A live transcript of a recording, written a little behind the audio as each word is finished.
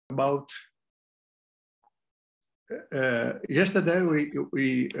about yesterday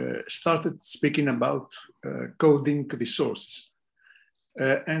we started speaking about coding resources,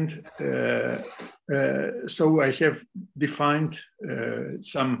 and so I have defined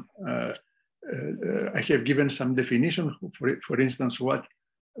some. I have given some definition. For instance,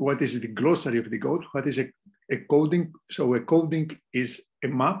 what is the glossary of the code? What is a coding? So a coding is a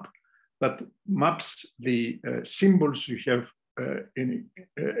map that maps the symbols you have in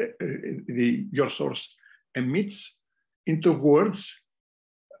your source emits into words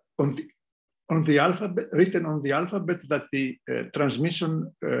on the alphabet, written on the alphabet that the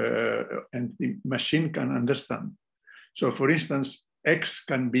transmission and the machine can understand. So, for instance, X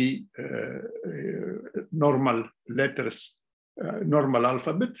can be normal letters, normal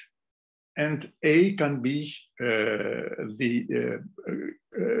alphabet, and A can be the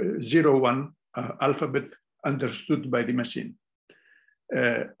 0-1 alphabet understood by the machine.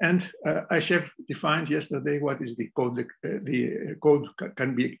 And I have defined yesterday what is the code. The code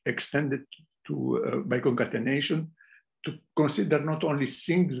can be extended to by concatenation to consider not only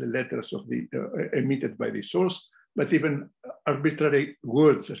single letters of the emitted by the source, but even arbitrary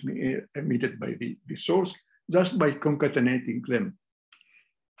words emitted by the source, just by concatenating them.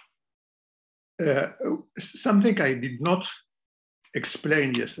 Something I did not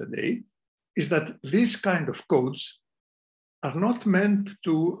explain yesterday is that these kind of codes are not meant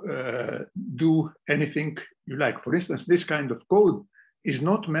to do anything you like. For instance, this kind of code is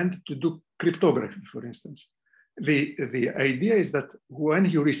not meant to do cryptography, for instance. The idea is that when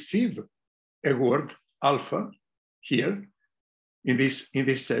you receive a word, alpha, here, in this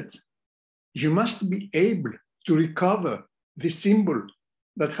set, you must be able to recover the symbol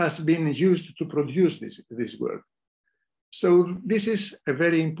that has been used to produce this word. So this is a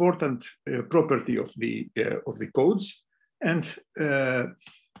very important property of the codes. And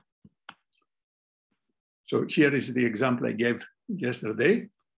so here is the example I gave yesterday.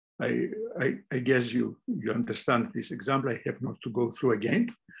 I guess you understand this example. I have not to go through again.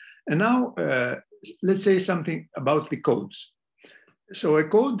 And now let's say something about the codes. So a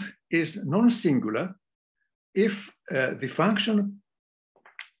code is non-singular if the function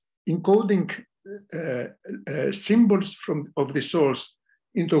encoding symbols of the source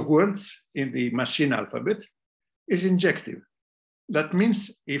into words in the machine alphabet is injective. That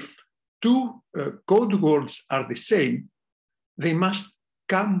means if two code words are the same, they must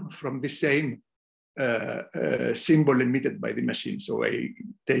come from the same symbol emitted by the machine. So I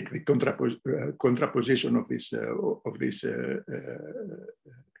take the contraposition of this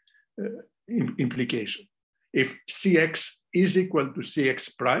implication. If Cx is equal to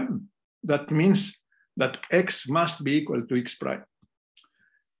Cx prime, that means that X must be equal to X prime.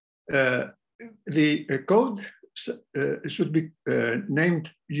 The code should be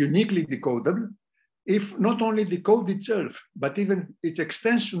named uniquely decodable if not only the code itself, but even its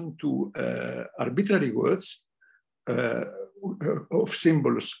extension to arbitrary words of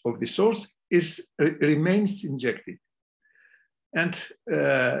symbols of the source remains injective. And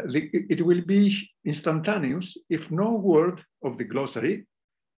it will be instantaneous if no word of the glossary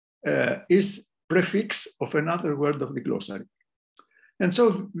is prefix of another word of the glossary. And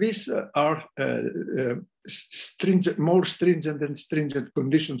so these are more stringent and stringent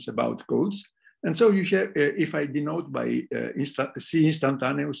conditions about codes. And so you have, if I denote by C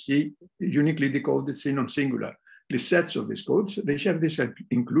instantaneous, C uniquely decoded, C non-singular, the sets of these codes, they have these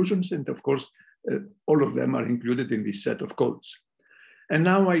inclusions, and of course, all of them are included in this set of codes. And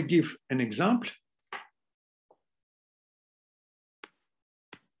now I give an example.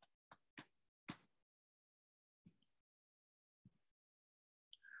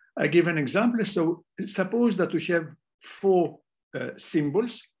 I give an example. So suppose that we have four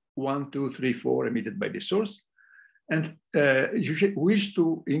symbols, 1, 2, 3, 4 emitted by the source, and you wish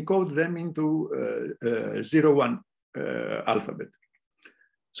to encode them into 0-1 alphabet.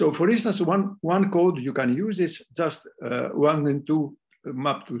 So for instance, one code you can use is just 1 and 2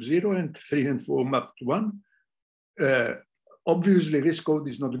 map to 0 and 3 and 4 map to 1. Obviously, this code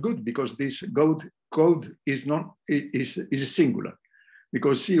is not good because this code is singular,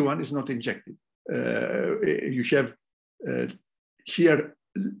 because C1 is not injected. You have here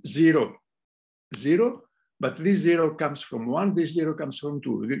 0, 0, but this 0 comes from 1, this 0 comes from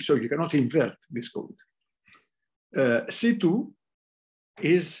 2. So you cannot invert this code. C2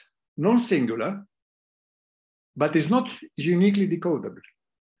 is non-singular, but is not uniquely decodable.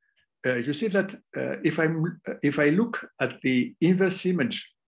 You see that if I look at the inverse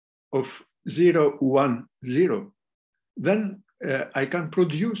image of 0, 1, 0, then I can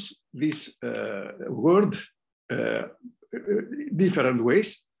produce this word different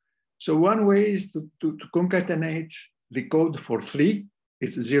ways. So one way is to concatenate the code for 3,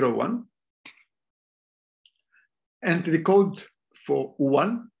 it's 0, 1. And the code for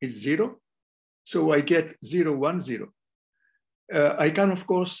 1 is 0. So I get 0, 1, 0. I can, of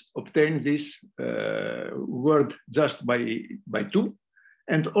course, obtain this word just by 2.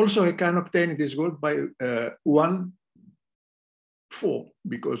 And also I can obtain this word by 1, 4,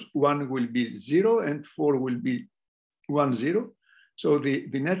 because 1 will be 0 and 4 will be 1, 0. So the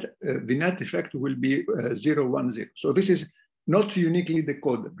net effect will be 0, 1, 0. So this is not uniquely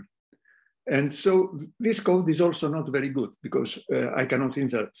decodable. And so this code is also not very good because I cannot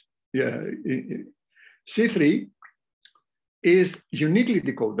invert. Yeah. C3 is uniquely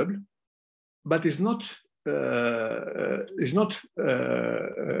decodable, but is not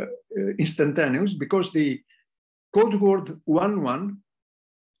instantaneous because the code word 1, 1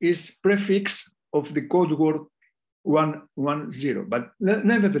 is prefix of the code word 1, 1, 0. But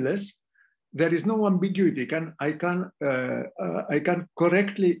nevertheless, there is no ambiguity. I can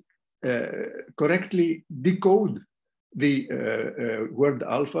correctly decode the word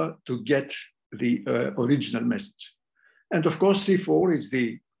alpha to get the original message. And of course, C4 is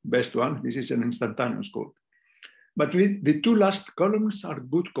the best one. This is an instantaneous code. But the 2 last columns are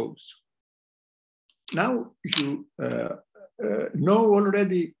good codes. Now you know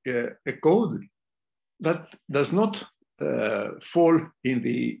already a code that does not fall in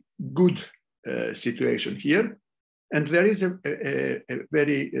the good situation here. And there is a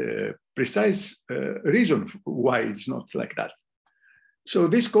very precise reason why it's not like that. So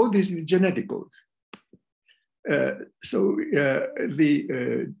this code is the genetic code. So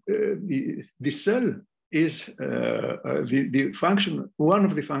the cell is the function. One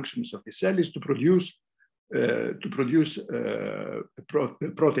of the functions of the cell is to produce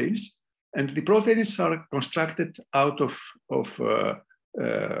proteins, and the proteins are constructed out of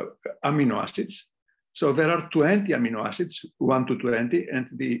amino acids. So there are 20 amino acids, 1 to 20, and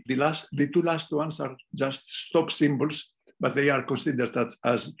the 2 last ones are just stop symbols, but they are considered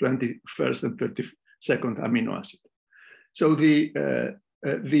as 21st and 22nd amino acid. So the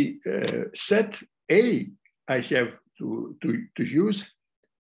set A I have to use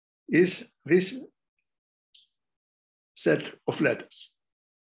is this set of letters.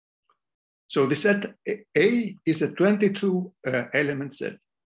 So the set A is a 22 element set.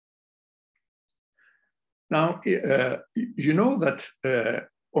 Now, you know that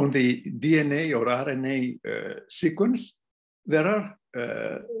on the DNA or RNA sequence, there are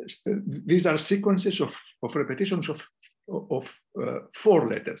these are sequences of repetitions of 4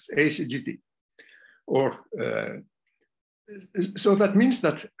 letters, A, C, G, T. Or so that means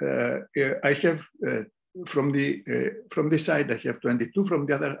that I have from this side I have 22, from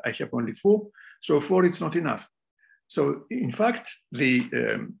the other I have only 4. So 4 is not enough. So in fact, the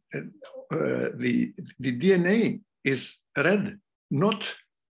DNA is read not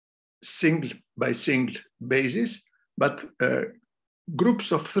single by single basis, but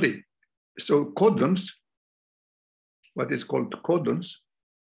groups of 3. So codons, what is called codons,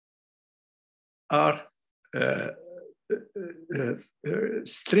 are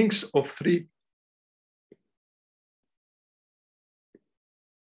strings of 3 .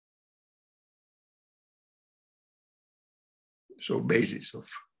 So basis of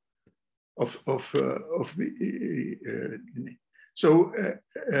the so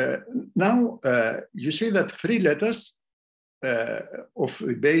now you see that 3 letters of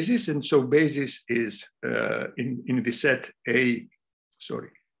the basis, and so basis is in the set A,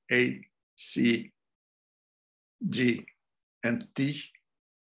 C, G, and T.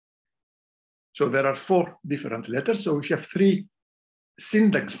 So there are 4 different letters. So we have 3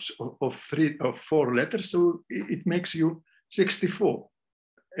 syntax of 4 letters. So it makes you 64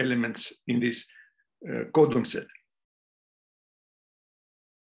 elements in this codon set.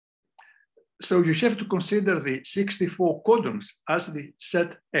 So you have to consider the 64 codons as the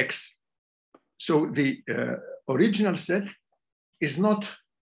set X. So the original set is not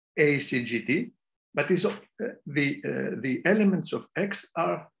ACGT, but is the elements of X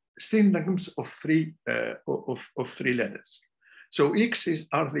are syntax of 3 letters. So X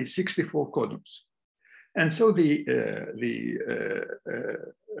are the 64 codons. And so the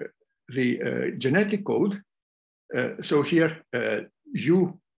genetic code, so here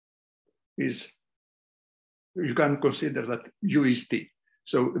U is, you can consider that U is T.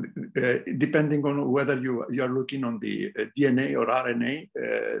 So depending on whether you are looking on the DNA or RNA,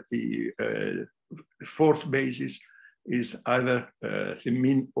 the 4th basis is either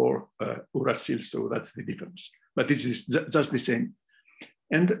thymine or uracil, so that's the difference. But this is just the same.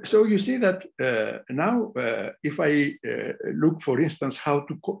 And so you see that now, if I look, for instance, how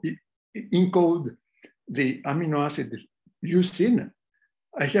to encode the amino acid leucine,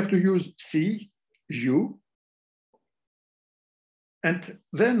 I have to use C, U, and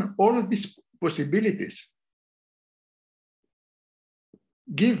then all of these possibilities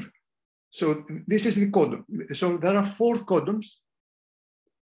give. So this is the codon. So there are 4 codons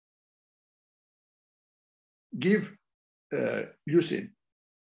give leucine.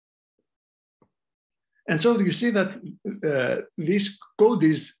 And so you see that this code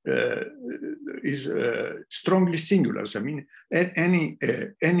is strongly singular. So, I mean, any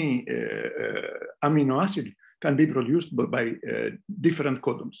amino acid can be produced by different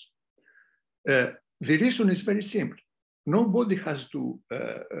codons. The reason is very simple. Nobody has to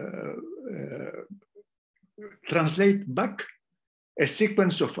translate back a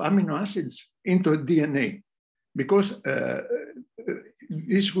sequence of amino acids into DNA, because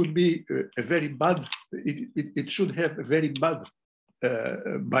this would be a very bad, it should have a very bad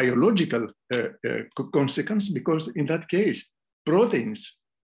biological consequence, because in that case, proteins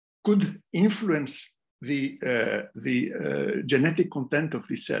could influence the genetic content of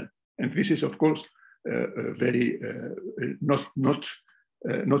the cell. And this is, of course, very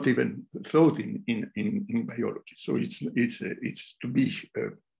not even thought in biology. So it's to be,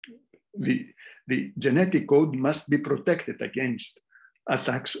 the genetic code must be protected against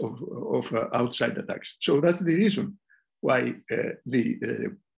attacks of outside attacks. So that's the reason why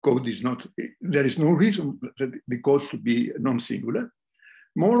the code is not, there is no reason that the code to be non-singular.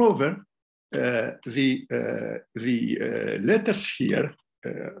 Moreover, the letters here,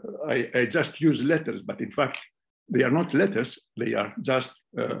 I just use letters, but in fact, they are not letters, they are just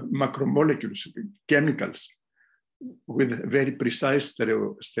macromolecules, chemicals, with very precise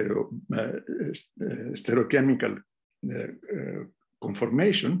stereochemical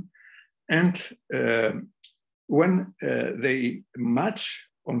conformation. And when they match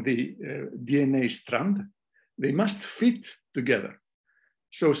on the DNA strand, they must fit together.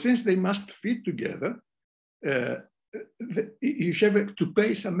 So since they must fit together, you have to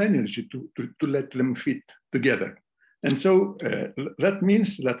pay some energy to let them fit together. And so that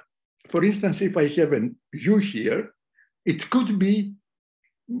means that, for instance, if I have an U here, it could be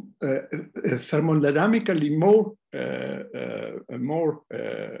thermodynamically more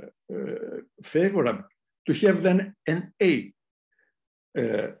favorable to have then an A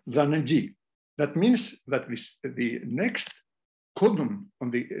than a G. That means that the next codon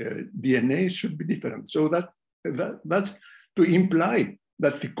on the DNA should be different. So that's to imply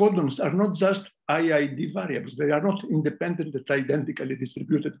that the codons are not just IID variables. They are not independent and identically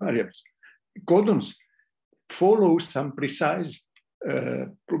distributed variables. Codons follow some precise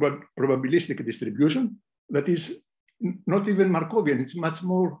probabilistic distribution that is not even Markovian. It's much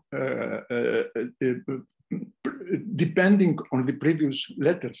more depending on the previous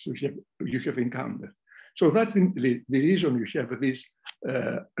letters you have encountered. So that's the reason you have this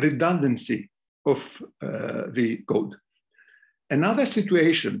redundancy of the code. Another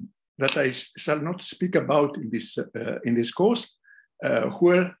situation that I shall not speak about in this course,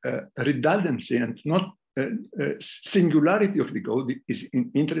 where redundancy and not singularity of the code is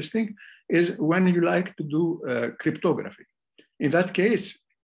interesting, is when you like to do cryptography. In that case,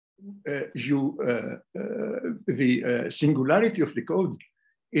 the singularity of the code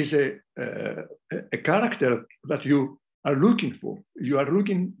is a character that you are looking for. You are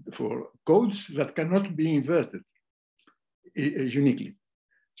looking for codes that cannot be inverted uniquely.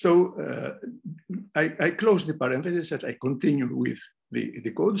 So I close the parenthesis and I continue with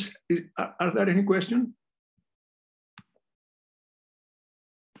the codes. Are there any questions?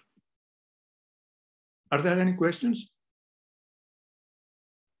 Are there any questions?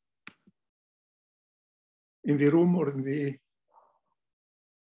 In the room or in the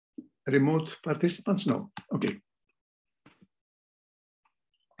remote participants? No. Okay.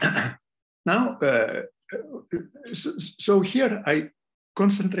 Now, so here I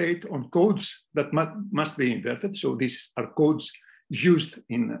concentrate on codes that must be inverted. So these are codes used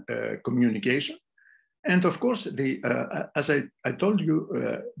in communication. And of course, as I told you,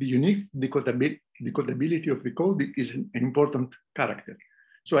 the unique decodability of the code is an important character.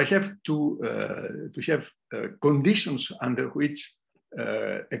 So I have to have conditions under which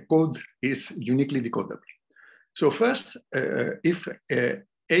a code is uniquely decodable. So first, if A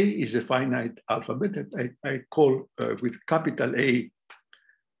is a finite alphabet, I call with capital A,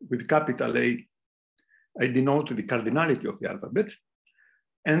 I denote the cardinality of the alphabet.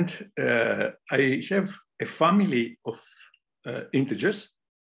 And I have a family of integers.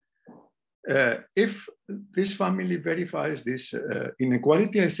 If this family verifies this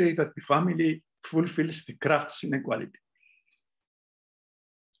inequality, I say that the family fulfills the Crafts inequality.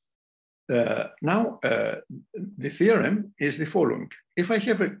 Now, the theorem is the following. If I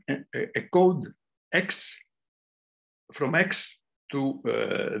have a code X, from X to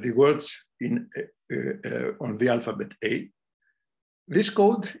the words on the alphabet A, this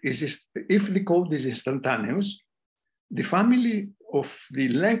code is, if the code is instantaneous, the family of the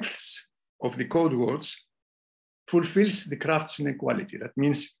lengths of the code words fulfills the Kraft's inequality. That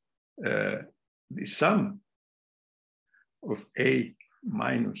means the sum of A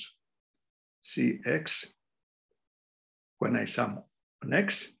minus Cx, when I sum on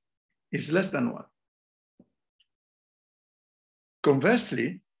X, is less than 1.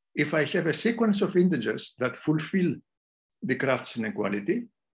 Conversely, if I have a sequence of integers that fulfill the Kraft's inequality,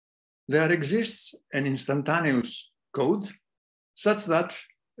 there exists an instantaneous code such that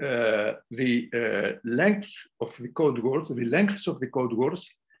the length of the code words, the lengths of the code words,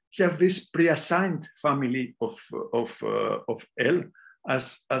 have this pre-assigned family of L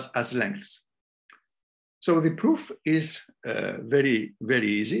as lengths. So the proof is very, very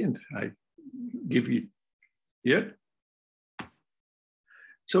easy, and I give it here.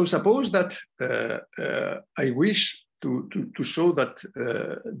 So suppose that I wish to show that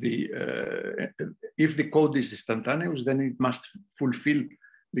if the code is instantaneous, then it must fulfill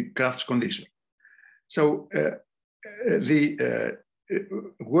the Kraft's condition. So the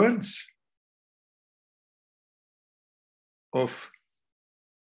words of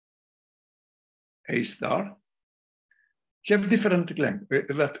A star have different length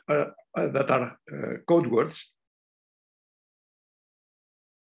that are code words.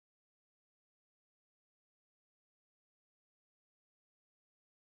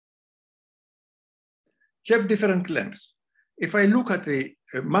 Have different lengths. If I look at the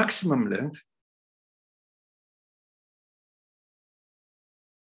maximum length,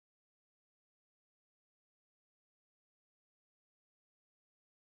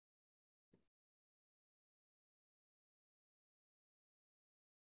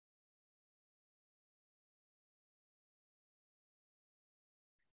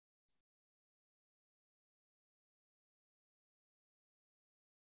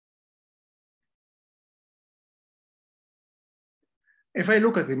 if I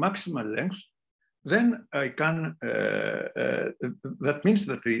look at the maximal length, then I can, that means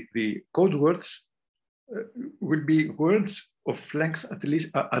that the code words will be words of length at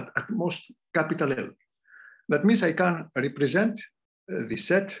least, at most capital L. That means I can represent the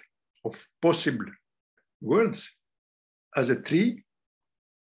set of possible words as a tree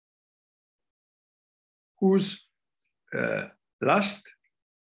whose last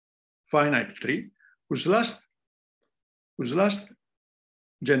finite tree, whose last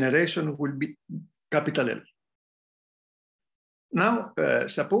generation will be capital L. Now,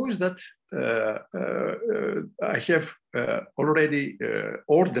 suppose that I have already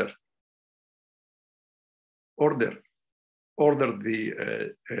ordered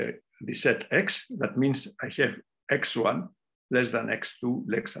the set X. That means I have X1 less than X2,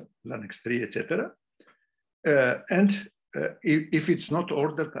 less than X3, etc. And if it's not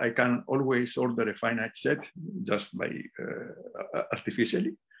ordered, I can always order a finite set just by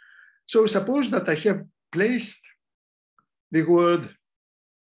artificially. So suppose that I have placed the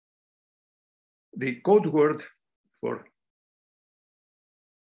code word for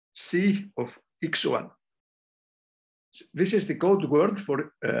C of X1. This is the code word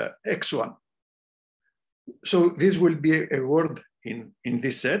for X1. So this will be a word in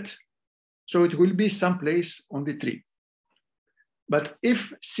this set. So it will be someplace on the tree. But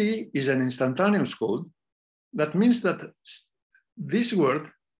if C is an instantaneous code, that means that this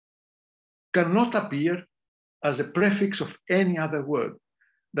word cannot appear as a prefix of any other word.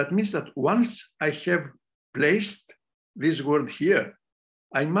 That means that once I have placed this word here,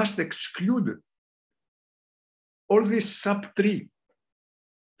 I must exclude all this subtree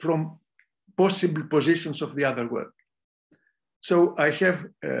from possible positions of the other word. So I have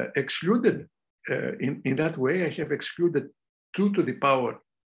excluded, in that way, I have excluded 2 to the power,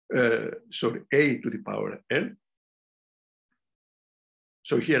 A to the power L.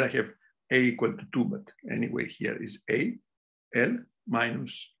 So here I have A equal to 2, but anyway, here is A, L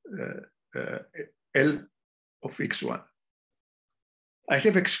minus L of X1. I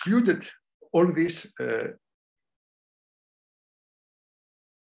have excluded all these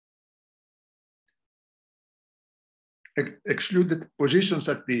excluded positions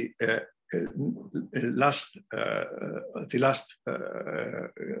at the last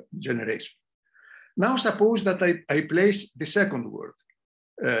generation. Now suppose that I place the second word.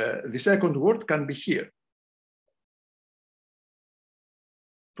 The second word can be here.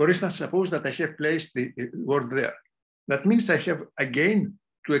 For instance, suppose that I have placed the word there. That means I have again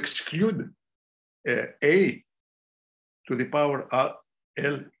to exclude A to the power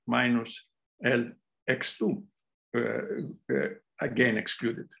L minus L x2, again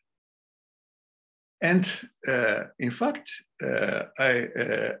excluded. And in fact,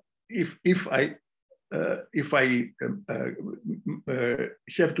 if I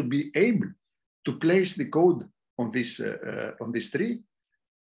have to be able to place the code on this tree,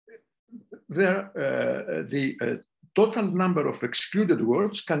 the total number of excluded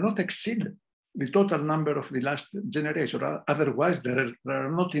words cannot exceed the total number of the last generation. Otherwise, there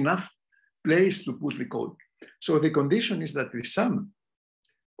are not enough place to put the code. So the condition is that the sum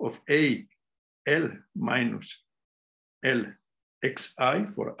of A L minus L xi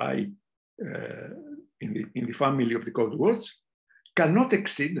for I in the family of the code words cannot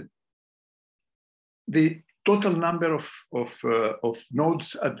exceed the total number of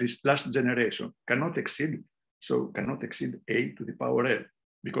nodes at this last generation, cannot exceed A to the power L,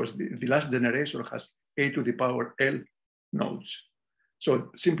 because the last generation has A to the power L nodes.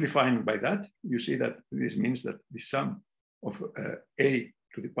 So simplifying by that, you see that this means that the sum of A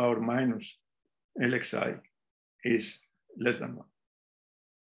to the power minus LXI is less than 1.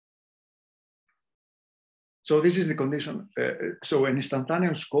 So this is the condition. So an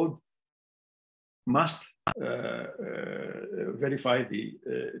instantaneous code must verify the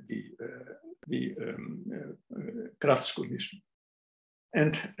Crafts condition.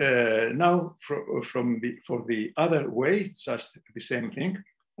 And now for the other way, it's just the same thing.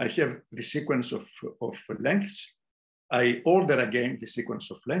 I have the sequence of lengths. I order again the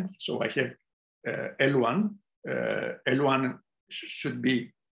sequence of length. So I have L1. L1 should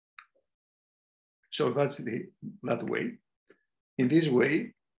be, so that's that way. In this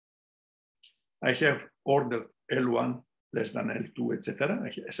way, I have ordered L1 less than L2, etc.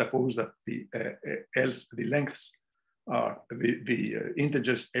 I suppose that the lengths are, the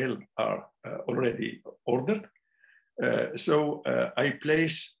integers L are already ordered. So I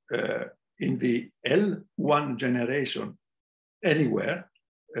place in the L1 generation anywhere,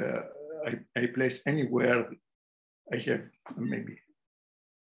 I place anywhere I have, maybe,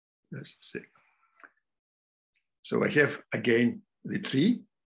 let's see. So I have again the tree.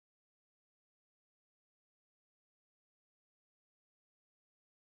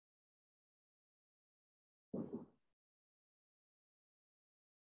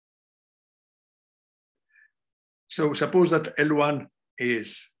 So suppose that L1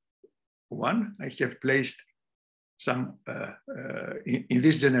 is 1. I have placed some, in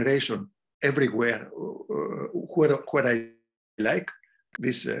this generation, everywhere where I like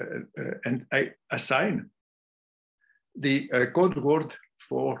this, and I assign the code word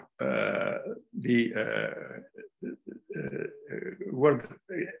for the word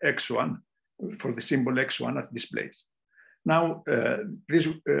x1, for the symbol x1 at this place. Now, this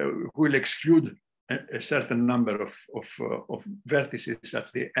will exclude a certain number of vertices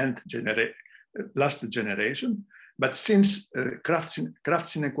at the last generation. But since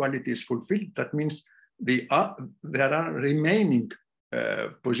Crafts inequality is fulfilled, that means there are remaining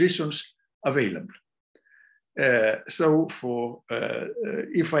positions available. So for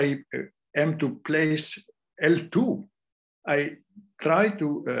if I am to place L2, I try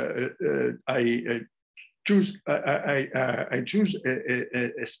to I choose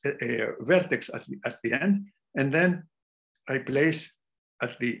a vertex at the end, and then I place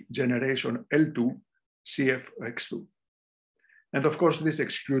at the generation L2 CFX2. And of course, this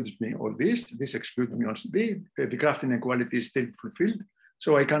excludes me all this excludes me also the Craft inequality is still fulfilled.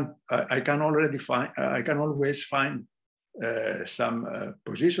 So I can always find some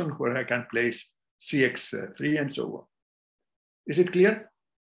position where I can place CX3 and so on. Is it clear?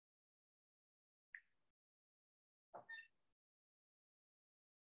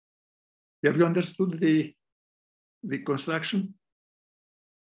 Have you understood the construction?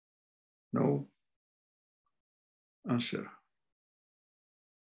 No answer.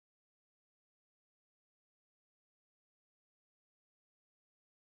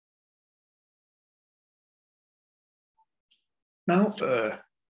 Now,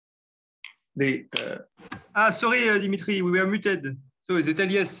 sorry, Dimitri, we were muted. So they tell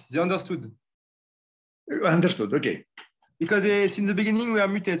yes, they understood. Understood, okay. Because since the beginning, we are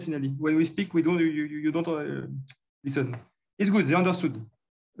muted finally. When we speak, we don't, you don't listen. It's good, they understood.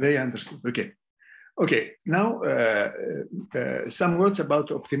 They understood, okay. Okay, now some words about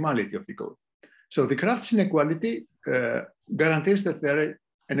optimality of the code. So the Crafts inequality guarantees that there is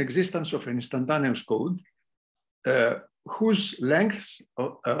an existence of an instantaneous code whose lengths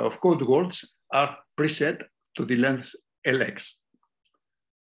of code words are preset to the length Lx.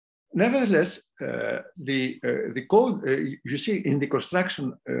 Nevertheless, the code, you see in the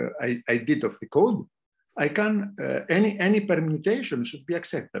construction I did of the code, I can, any permutation should be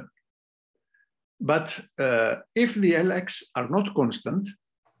acceptable. But if the LX are not constant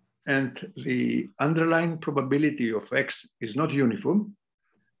and the underlying probability of X is not uniform,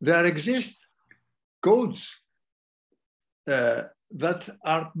 there exist codes that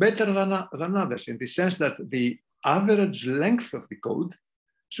are better than others, in the sense that the average length of the code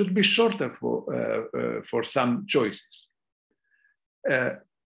should be shorter for some choices.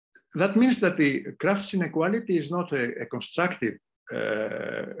 That means that the Crafts inequality is not a constructive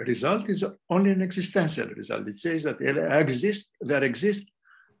result, is only an existential result. It says that there exists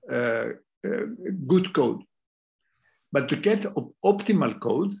good code. But to get optimal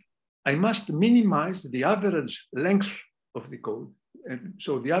code, I must minimize the average length of the code. And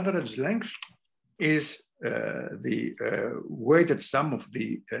so the average length is the weighted sum of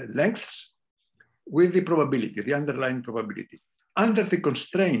the lengths with the probability, the underlying probability, under the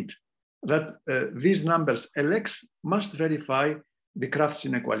constraint that these numbers LX must verify the Crafts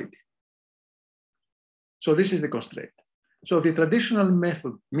inequality. So this is the constraint. So the traditional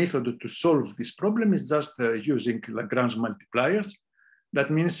method to solve this problem is just using Lagrange multipliers.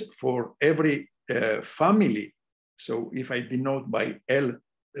 That means for every family, so if I denote by L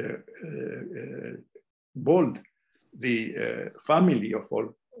bold the family of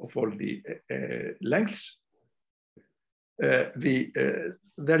all the lengths,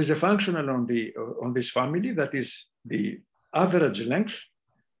 there is a functional on this family that is the average length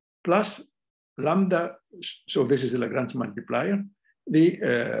plus lambda. So this is the Lagrange multiplier.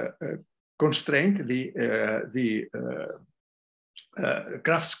 The constraint, the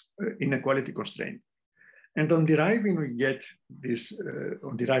Crafts inequality constraint. And on deriving, we get this,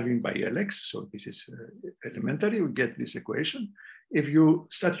 on deriving by LX, so this is elementary, we get this equation. If you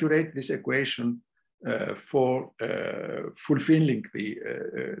saturate this equation for fulfilling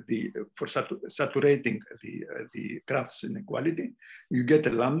for saturating the Crafts inequality, you get a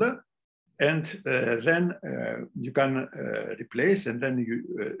lambda, and then you can replace, and then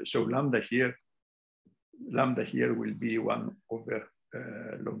you, so lambda here will be 1 over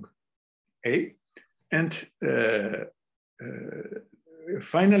log A. And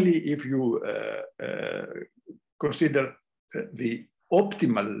finally, if you consider the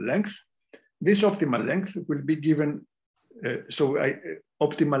optimal length, this optimal length will be given,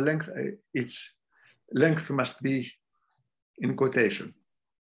 optimal length, its length must be in quotation.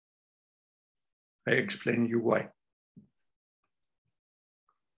 I explain you why.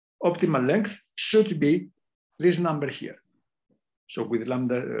 Optimal length should be this number here. So with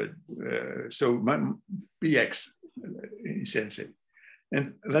lambda, so px essentially.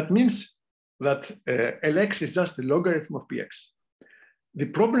 And that means that Lx is just the logarithm of px. The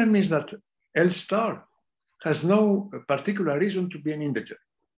problem is that L star has no particular reason to be an integer.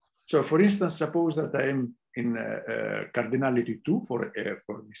 So for instance, suppose that I am in cardinality 2 for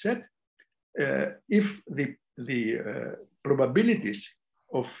the set. If the probabilities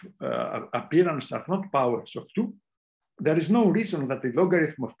of appearance are not powers of 2, there is no reason that the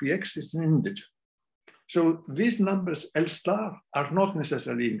logarithm of px is an integer. So these numbers L star are not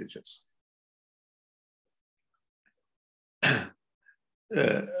necessarily integers.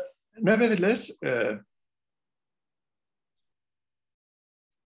 Nevertheless,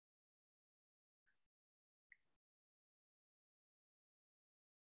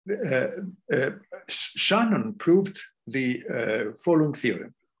 Shannon proved the following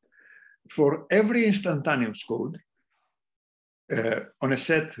theorem. For every instantaneous code on a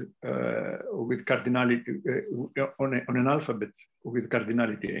set with cardinality, on an alphabet with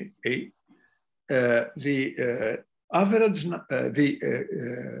cardinality A, the average,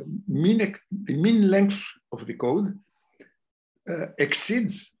 the mean length of the code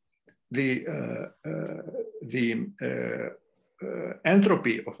exceeds the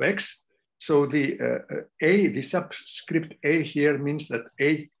entropy of X. So the subscript A here means that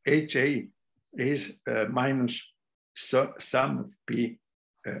HA is minus sum of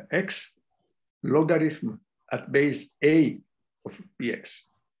Px logarithm at base A of Px.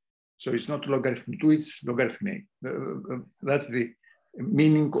 So it's not logarithm 2, it's logarithm A. That's the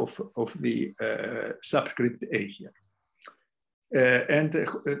meaning of the subscript A here. And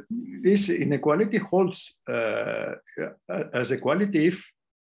this inequality holds as equality if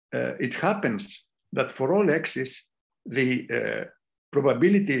it happens that for all x's, the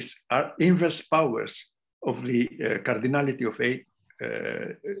probabilities are inverse powers of the cardinality of A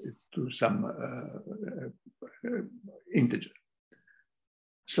to some integer.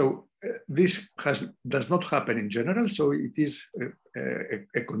 So this does not happen in general, so it is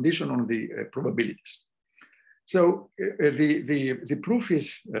a condition on the probabilities. So the proof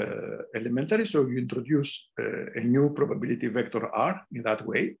is elementary. So you introduce a new probability vector R in that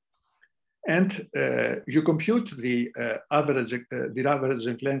way, and you compute the average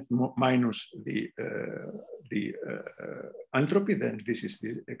length minus the entropy. Then this is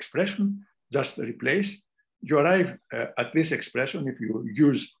the expression. Just replace. You arrive at this expression if you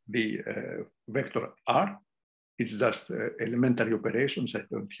use the vector R. It's just elementary operations. I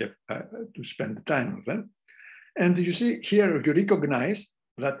don't have to spend time on them. And you see here, you recognize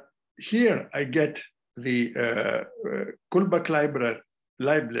that here I get the Kullback-Leibler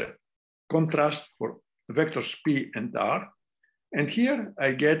contrast for vectors P and R. And here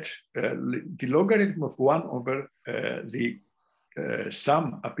I get the logarithm of 1 over the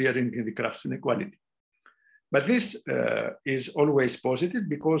sum appearing in the Kraft's inequality. But this is always positive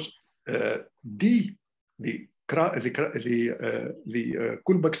because D, the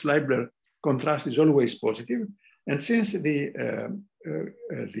Kullback-Leibler contrast is always positive. And since the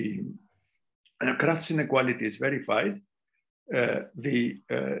Kraft's inequality is verified, the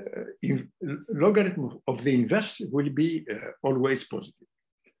logarithm of the inverse will be always positive.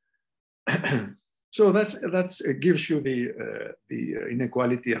 So that gives you the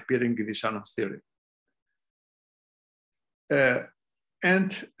inequality appearing in the Shannon's theorem.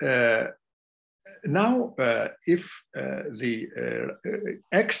 Now, if the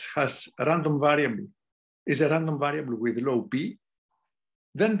X has a random variable, is a random variable with low P,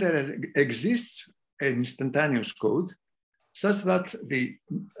 then there exists an instantaneous code such that the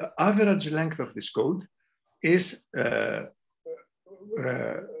average length of this code is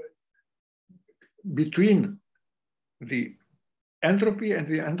between the entropy and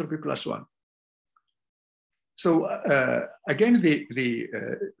the entropy plus 1. So again, the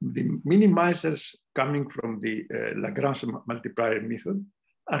minimizers coming from the Lagrange multiplier method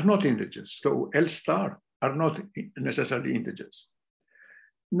are not integers. So L star are not necessarily integers.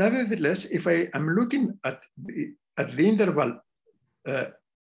 Nevertheless, if I am looking at the interval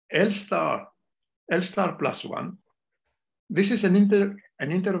L star plus 1, this is an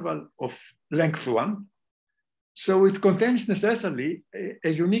interval of length 1. So it contains necessarily a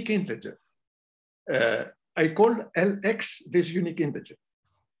unique integer. I call Lx this unique integer.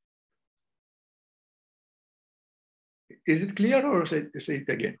 Is it clear, or say it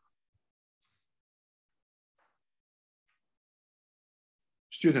again?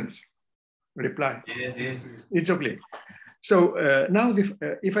 Students, reply. Yes, yes. It's okay. So now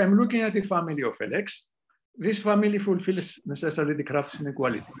if I'm looking at the family of Lx, this family fulfills necessarily the Kraft's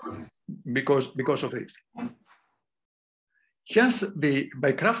inequality because of this. Hence,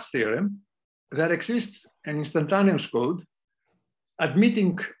 by Kraft's theorem, there exists an instantaneous code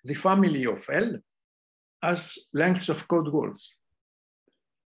admitting the family of L as lengths of code words.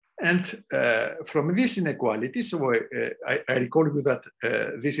 And from this inequality, so I recall you that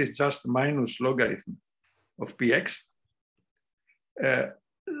this is just minus logarithm of px.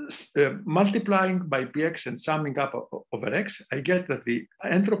 Multiplying by px and summing up over x, I get that the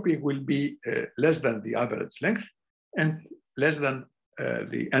entropy will be less than the average length and less than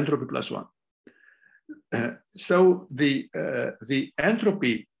the entropy plus 1. So the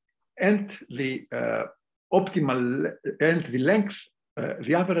entropy and the optimal and the length,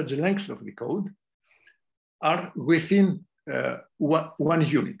 the average length of the code are within one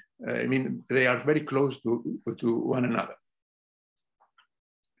unit. I mean, they are very close to one another.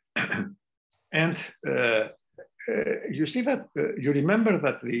 And you see that, you remember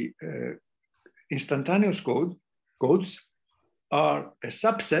that the instantaneous codes are a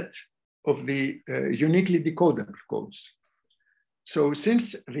subset of the uniquely decodable codes. So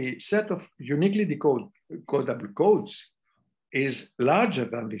since the set of uniquely decodable codes is larger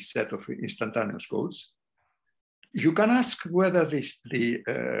than the set of instantaneous codes, you can ask whether the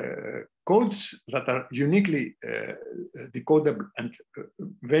codes that are uniquely decodable and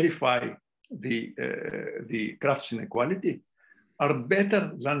verify the Kraft's inequality are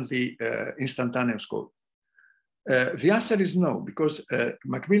better than the instantaneous code. The answer is no, because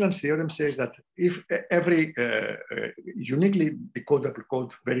Macmillan's theorem says that if every uniquely decodable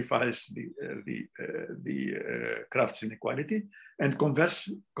code verifies the Kraft's inequality, and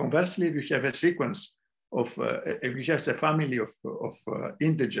conversely, if you have a sequence of, if you have a family of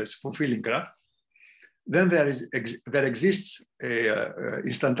integers fulfilling Kraft, then there exists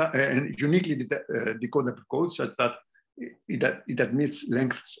a uniquely decodable code such that it admits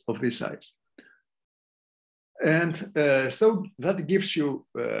lengths of this size. And so that gives you,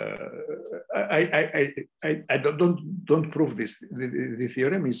 I don't prove this. The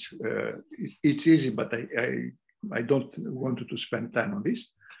theorem is, it's easy, but I don't want to spend time on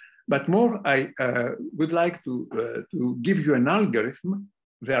this. But more, I would like to give you an algorithm.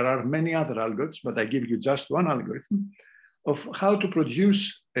 There are many other algorithms, but I give you just one algorithm of how to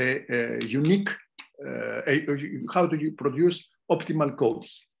produce a unique, how do you produce optimal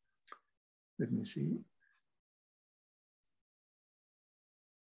codes. Let me see.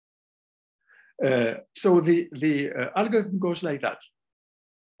 So the algorithm goes like that.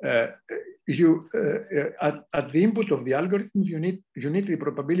 At the input of the algorithm, you need the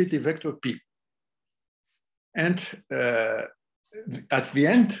probability vector P. And at the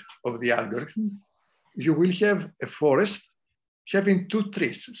end of the algorithm, you will have a forest having two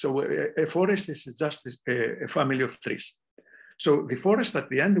trees. So a forest is just a family of trees. So the forest at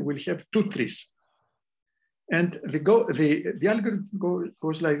the end will have two trees. And the algorithm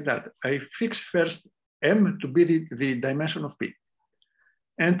goes like that. I fix first M to be the dimension of P.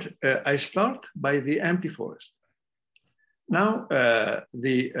 And I start by the empty forest. Now,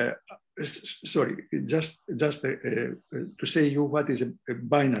 sorry, just to say you what is a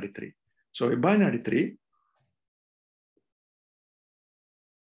binary tree. So a binary tree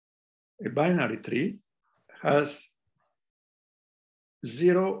has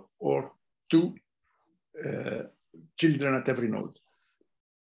 0 or 2 children at every node.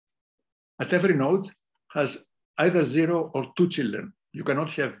 At every node has either 0 or 2 children. You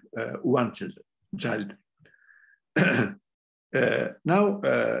cannot have one child. Now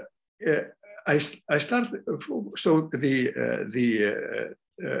I start. So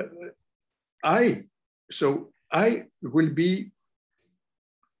I will be.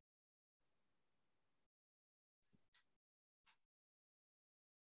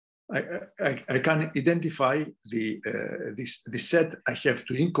 I can identify the set I have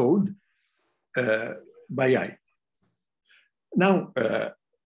to encode by I. Now, a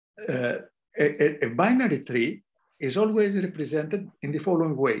binary tree is always represented in the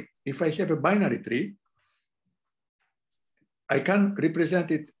following way. If I have a binary tree, I can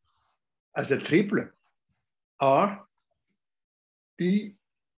represent it as a triple R, T,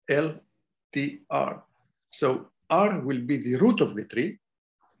 L, T, R. So R will be the root of the tree,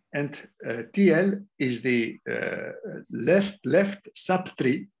 and TL is the left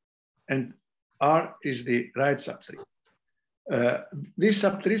subtree, and R is the right subtree. These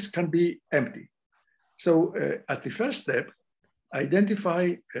subtrees can be empty. So at the first step,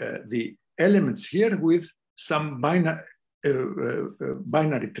 identify the elements here with some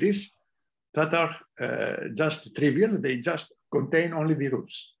binary trees that are just trivial. They just contain only the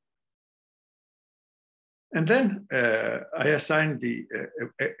roots. And then I assign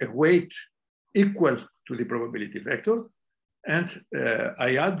a weight equal to the probability vector, and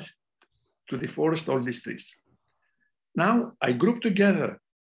I add to the forest all these trees. Now I group together,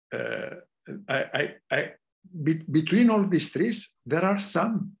 between all these trees, there are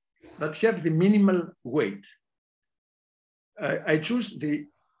some that have the minimal weight. I choose the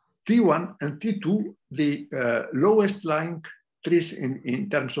T1 and T2, the lowest lying trees in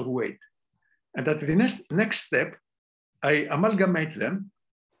terms of weight. And at the next step, I amalgamate them.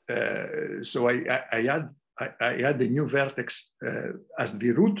 So I add a new vertex as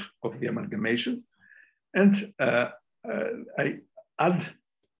the root of the amalgamation. And I add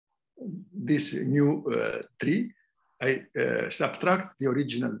this new tree. I subtract the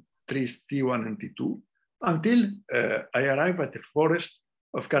original trees T1 and T2 until I arrive at the forest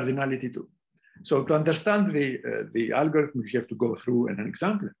of cardinality 2. So to understand the algorithm, you have to go through an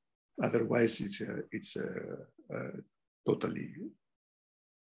example. Otherwise, it's totally.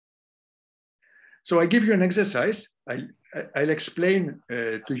 So I give you an exercise. I'll explain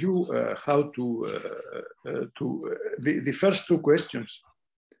to you how to the first two questions.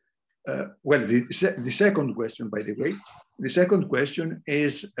 Well, the second question, by the way, the second question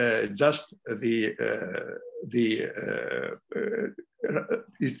is just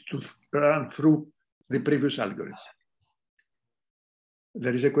is to run through the previous algorithm.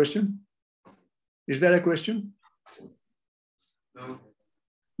 There is a question? Is there a question? No.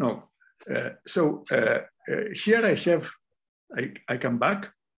 No. So here I have, I come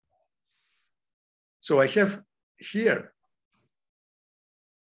back. So I have here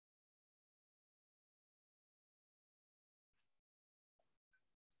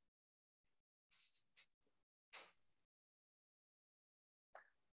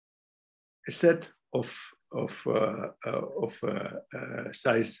a set of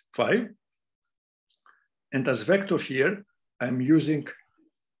size 5. And as vector here, I'm using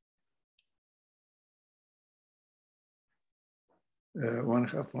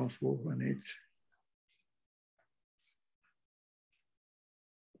 1/2, 1/4, 1/8.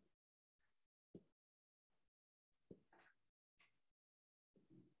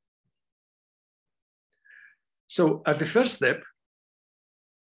 So at the first step,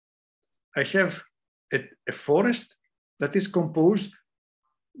 I have a forest that is composed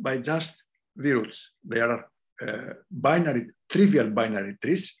by just the roots. They are trivial binary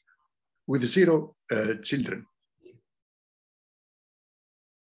trees with 0 children.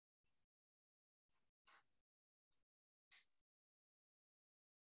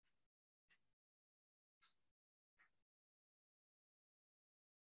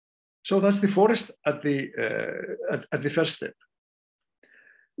 So that's the forest at the first step.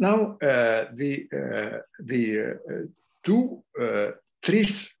 Now the two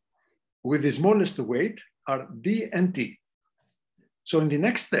trees with the smallest weight are D and T. So in the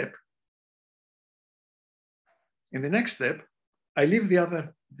next step, I leave the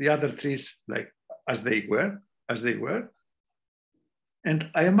other trees like as they were, and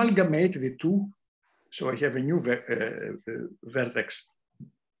I amalgamate the two. So I have a new vertex.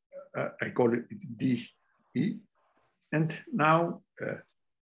 I call it D, E, and now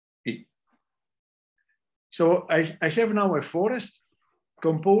E. So I have now a forest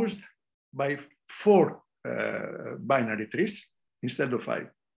composed by 4 binary trees instead of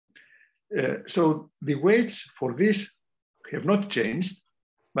 5. So the weights for this have not changed,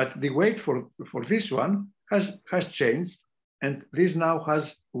 but the weight for this one has changed, and this now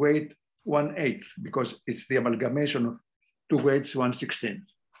has weight 1/8 because it's the amalgamation of 2 weights 1/16.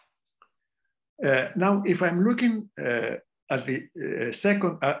 Now, if I'm looking at the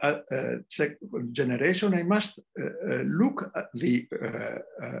second generation, I must look at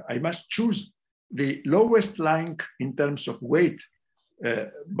I must choose the lowest lying in terms of weight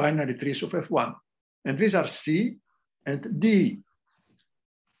binary trees of F1. And these are C and D.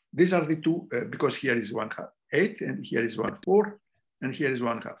 These are the two, because here is 1/8, and here is 1/4, and here is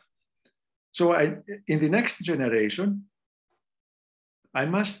 1/2. So in the next generation, I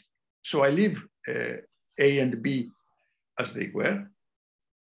leave A and B as they were.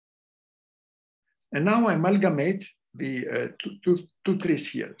 And now I amalgamate the two trees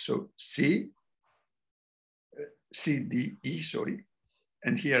here. So C, D, E, sorry.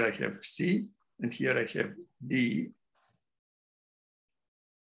 And here I have C, and here I have D,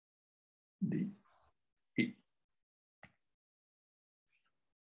 E.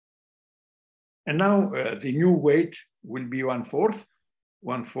 And now the new weight will be 1/4,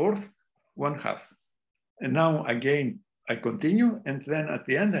 1/4, 1/2. And now again, I continue, and then at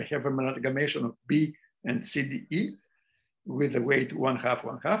the end, I have an amalgamation of B and C, D, E with the weight 1/2,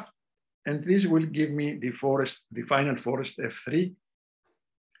 1/2. And this will give me the forest, the final forest F3.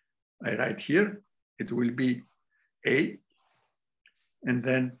 I write here, it will be A, and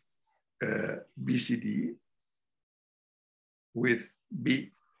then B, C, D, E with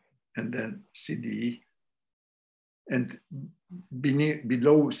B, and then C, D, E. And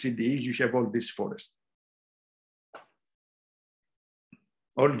below C, D, E, you have all this forest.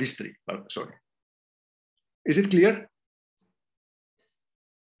 All this tree, sorry. Is it clear?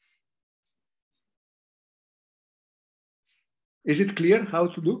 Is it clear how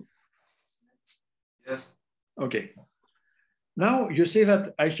to do? Yes. Okay. Now you see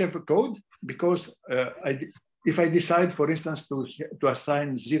that I have a code because if I decide, for instance, to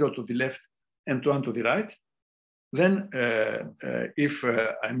assign 0 to the left and 1 to the right, then if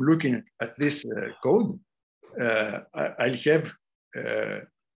I'm looking at this code, I'll have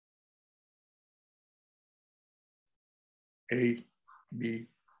A, B,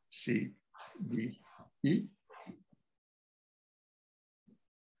 C, D, E.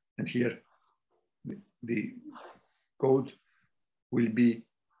 And here the code will be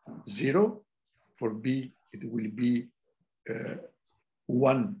 0. For B, it will be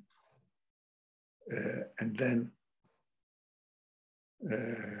 1. And then,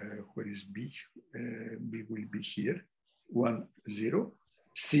 where is B? B will be here, 1, 0.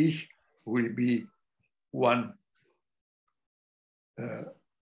 C will be 1,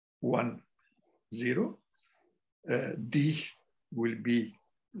 1, 0. D will be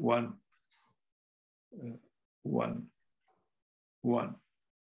 1, 1, 1,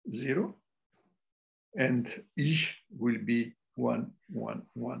 0. And E will be 1, 1,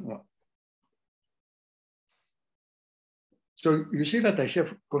 1, 1. So you see that I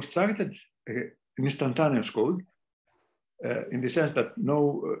have constructed an instantaneous code in the sense that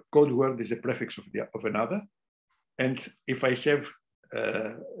no code word is a prefix of another. And if I have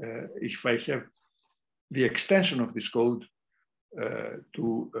the extension of this code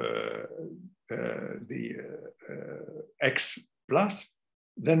to the X plus,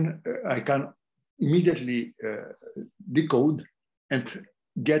 then I can immediately decode and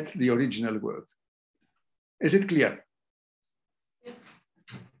get the original word. Is it clear? Yes.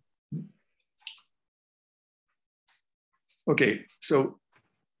 Okay, so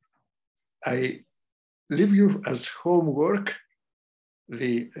I leave you as homework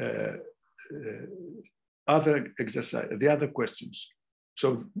the other exercise, the other questions.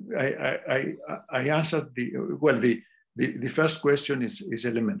 So I answered the first question is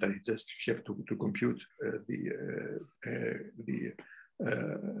elementary. Just you have to compute the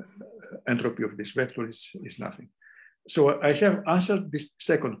entropy of this vector is nothing. So I have answered this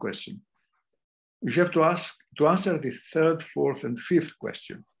second question. You have to answer the third, fourth, and fifth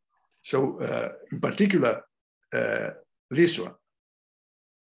question. So in particular, this one.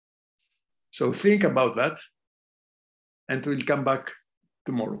 So think about that, and we'll come back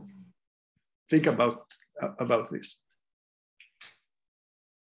tomorrow. Think about this.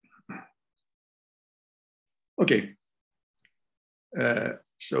 Okay.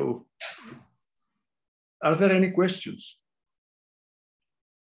 So are there any questions?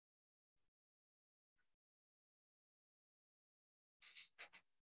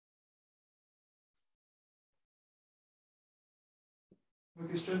 No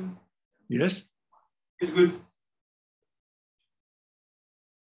question? Yes? It's good.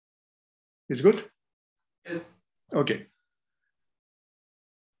 It's good? Yes. Okay.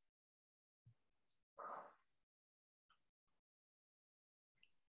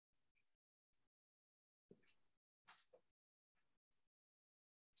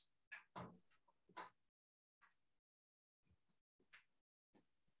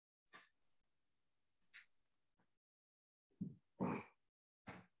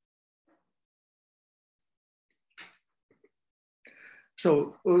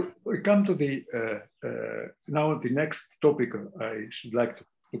 So we come to the now the next topic I should like to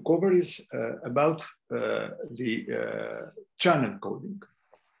cover is about the channel coding.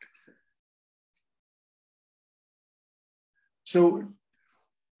 So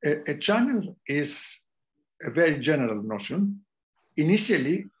a channel is a very general notion.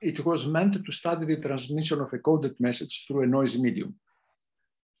 Initially, it was meant to study the transmission of a coded message through a noisy medium.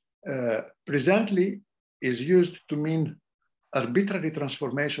 Presently, is used to mean arbitrary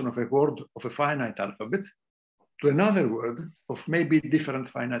transformation of a word of a finite alphabet to another word of maybe different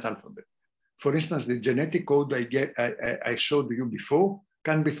finite alphabet. For instance, the genetic code I showed you before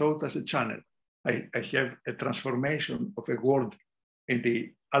can be thought as a channel. I have a transformation of a word in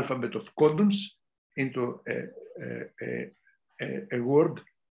the alphabet of codons into a word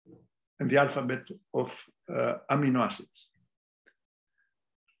in the alphabet of amino acids.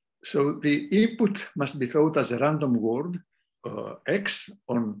 So the input must be thought as a random word, X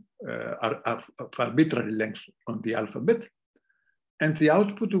of arbitrary length on the alphabet, and the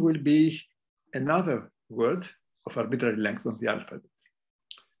output will be another word of arbitrary length on the alphabet.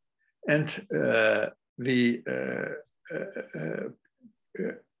 And the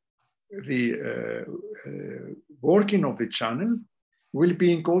working of the channel will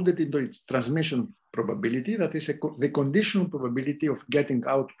be encoded into its transmission probability, that is the conditional probability of getting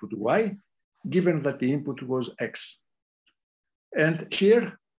output Y, given that the input was X. And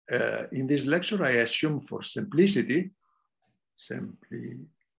here, in this lecture, I assume for simplicity,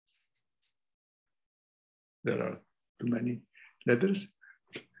 there are too many letters.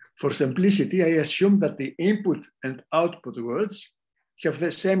 For simplicity, I assume that the input and output words have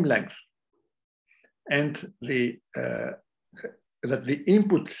the same length, and that the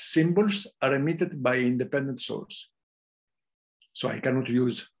input symbols are emitted by independent source. So I cannot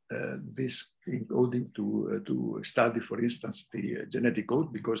use this encoding to study, for instance, the genetic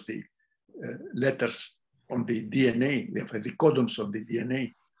code, because the letters on the DNA, the codons on the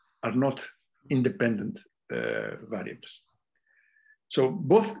DNA, are not independent variables. So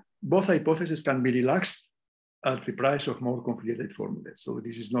both hypotheses can be relaxed at the price of more complicated formulas. So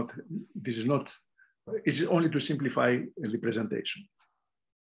this is only to simplify the presentation.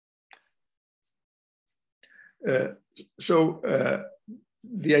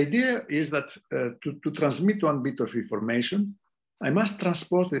 The idea is that to transmit 1 bit of information, I must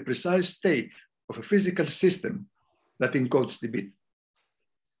transport the precise state of a physical system that encodes the bit.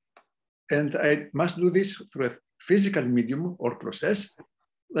 And I must do this through a physical medium or process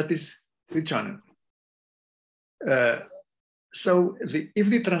that is the channel. If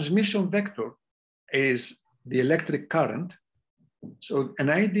the transmission vector is the electric current, so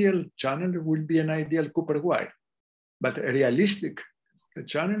an ideal channel will be an ideal Cooper wire, but a realistic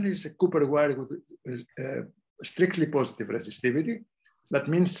channel is a Cooper wire with strictly positive resistivity, That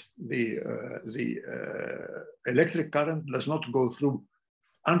means the electric current does not go through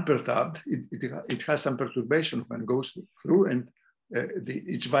unperturbed. It has some perturbation when it goes through, and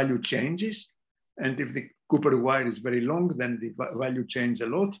its value changes. And if the Cooper wire is very long, then the value changes a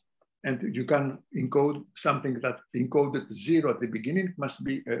lot. And you can encode something that encoded 0 at the beginning must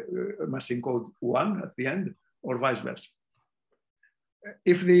encode 1 at the end, or vice versa.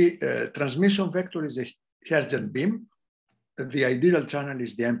 If the transmission vector is a Hertzian beam, the ideal channel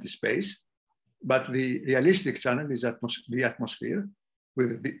is the empty space, but the realistic channel is the atmosphere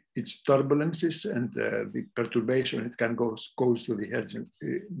with its turbulences and the perturbation it can goes to the Hertzian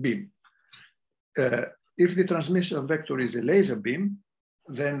beam. If the transmission vector is a laser beam,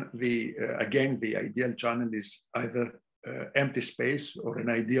 then again, the ideal channel is either empty space or an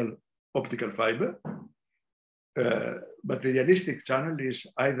ideal optical fiber. But the realistic channel is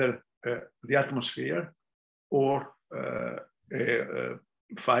either the atmosphere or a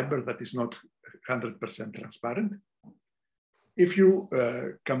fiber that is not 100% transparent. If you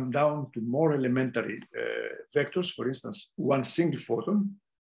come down to more elementary vectors, for instance, one single photon,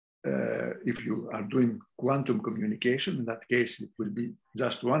 if you are doing quantum communication, in that case, it will be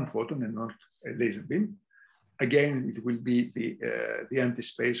just one photon and not a laser beam. Again, it will be the empty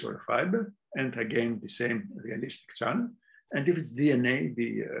space or a fiber, and again, the same realistic channel. And if it's DNA,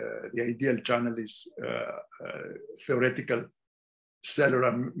 the ideal channel is theoretical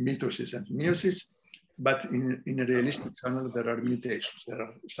cellular mitosis and meiosis, but in a realistic channel, there are mutations. There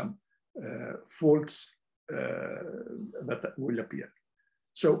are some faults that will appear.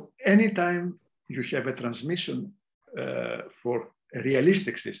 So anytime you have a transmission for a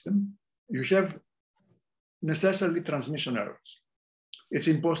realistic system, you have necessarily transmission errors. It's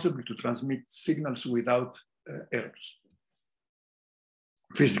impossible to transmit signals without errors,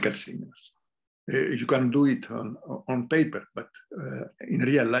 physical signals. You can do it on paper, but in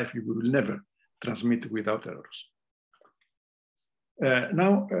real life, you will never transmit without errors.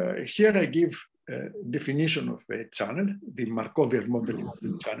 Now, here I give a definition of a channel, the Markover modeling of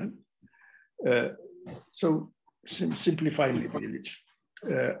the channel. So simplify my village.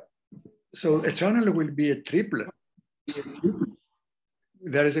 So a channel will be a triplet.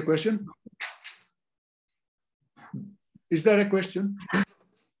 There is a question? Is there a question?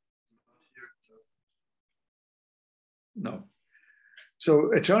 No.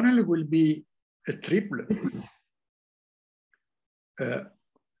 So a channel will be a triplet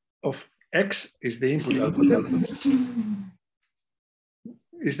of X is the input alpha delta.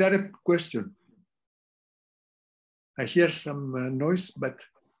 Is that a question? I hear some noise, but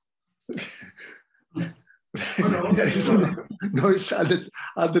there is noise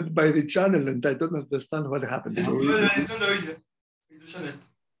added by the channel, and I don't understand what happens. So no noise. It's the channel.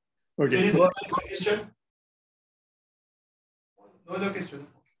 Okay. No question? No question.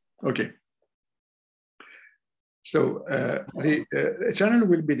 Okay. So the channel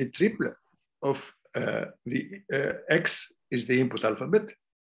will be the triplet of the X is the input alphabet,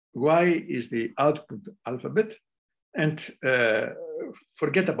 Y is the output alphabet, and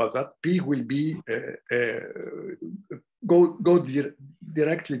forget about that. P will be go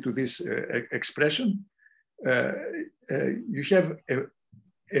directly to this expression. You have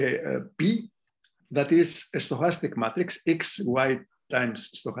a P that is a stochastic matrix, X, Y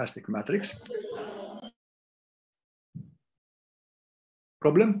times stochastic matrix.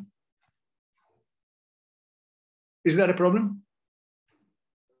 Problem? Is that a problem?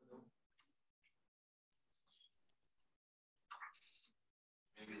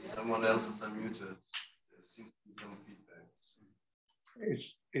 Maybe someone else is unmuted. There seems to be some feedback.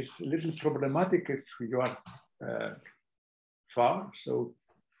 It's a little problematic if you are far. So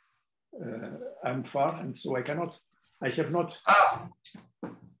I'm far, and so I have not. Ah!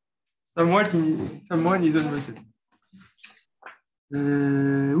 Someone is unmuted.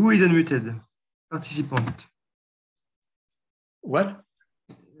 Who is unmuted? Participant. What?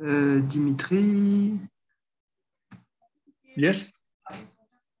 Dimitri. Yes.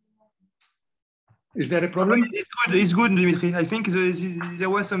 Is there a problem? It's good, Dimitri. I think there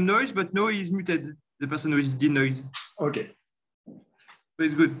was some noise, but no, he's muted. The person who did noise. Okay. So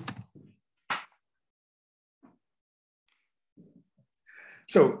it's good.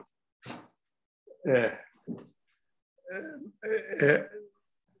 So,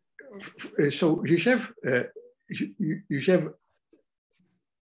 so you have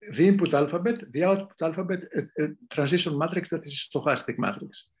the input alphabet, the output alphabet, a transition matrix that is a stochastic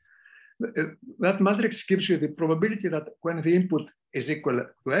matrix. That matrix gives you the probability that when the input is equal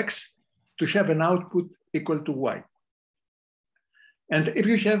to X, to have an output equal to Y. And if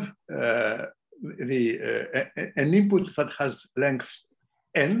you have an input that has length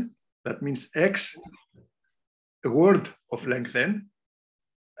n, that means x, a word of length n,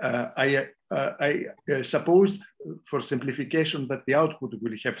 I supposed for simplification that the output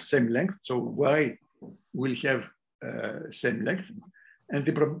will have same length, so y will have same length, and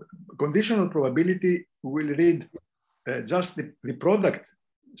the conditional probability will read just the product.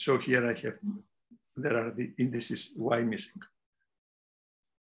 So here I have, there are the indices y missing.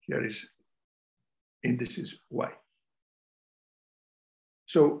 Here is indices y.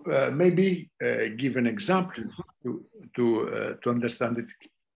 So maybe give an example to understand it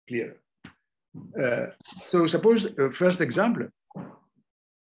clearer. So suppose first example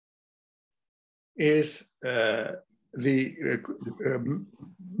is the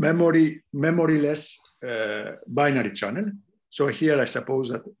memoryless binary channel. So here I suppose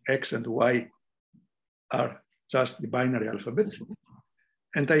that X and Y are just the binary alphabet.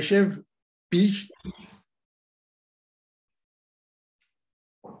 And I have P,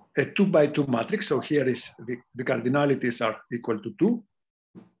 a 2 by 2 matrix. So here is the cardinalities are equal to 2.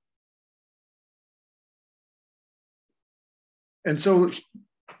 And so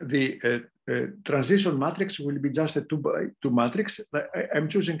the transition matrix will be just a 2 by 2 matrix. I'm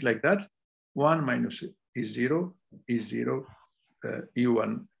choosing like that: 1 minus E0, E0,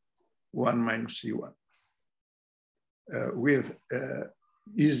 E1, 1 minus E1, with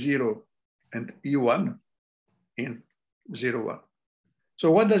E0 and E1 in 0, 1.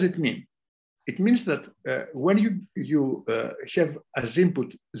 So what does it mean? It means that when you have as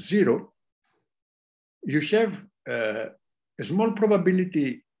input 0, you have a small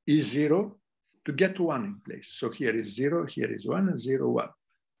probability E0 to get 1 in place. So here is 0, here is 1, 0, 1.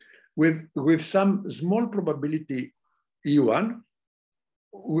 With some small probability E1,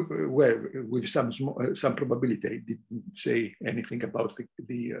 well, with some probability, I didn't say anything about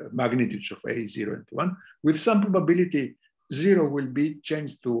the magnitudes of A0 and 1. With some probability, 0 will be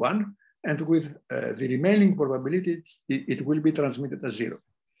changed to 1, and with the remaining probabilities, it will be transmitted as 0.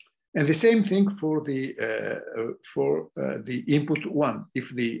 And the same thing for the input 1. If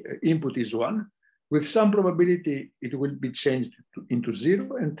the input is 1, with some probability, it will be changed into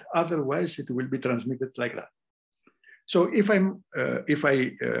 0, and otherwise it will be transmitted like that. So if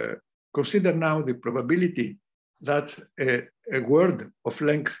I consider now the probability that a word of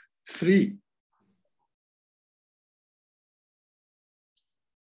length 3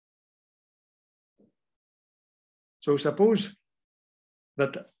 so suppose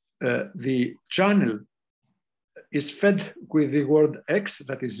that the channel is fed with the word X,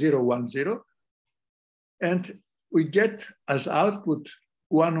 that is 0, 1, 0, and we get as output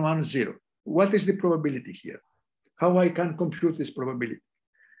 1, 1, 0. What is the probability here? How I can compute this probability?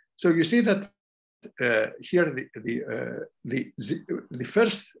 So you see that here the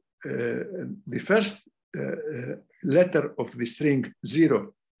first letter of the string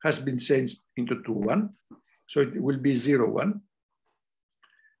 0 has been changed into 2, 1. So it will be 0, 1.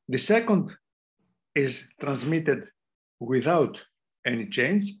 The second is transmitted without any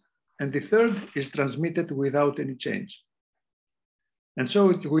change, and the third is transmitted without any change. And so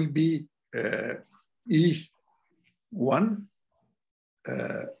it will be E1,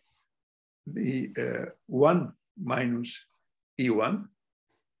 the 1 minus E1,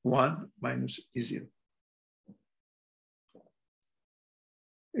 1 minus E0.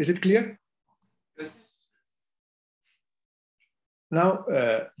 Is it clear? Yes. Now,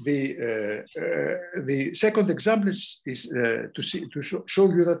 the second example is to show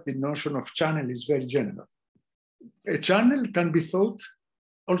you that the notion of channel is very general. A channel can be thought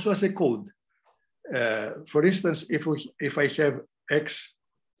also as a code. For instance, if I have X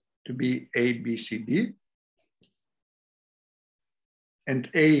to be A, B, C, D, and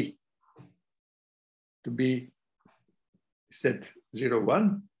A to be set 0,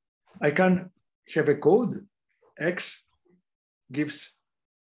 1, I can have a code. X gives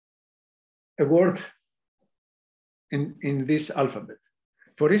a word in this alphabet.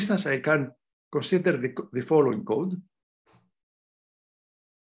 For instance, I can consider the following code.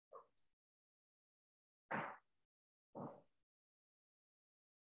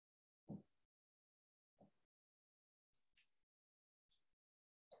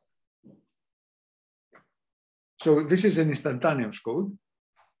 So this is an instantaneous code.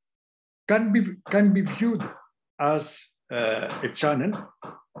 Can be viewed as a channel.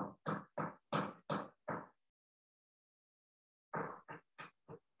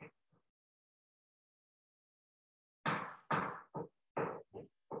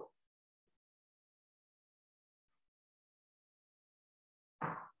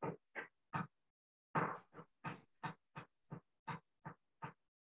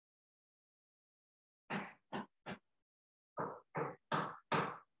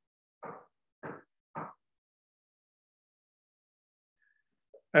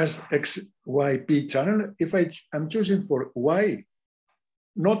 as XYP channel if I'm choosing for Y,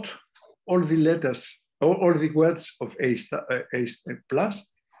 not all the letters or all the words of A plus,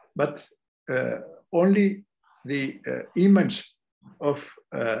 but only the image of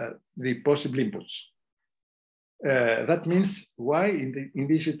the possible inputs. That means Y in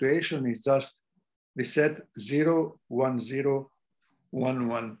this situation is just the set 0, 1, 0, 1,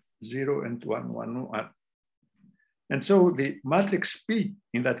 1, 0, and 1, 1, 1. And so the matrix P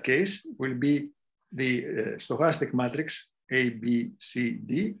in that case will be the stochastic matrix A, B, C,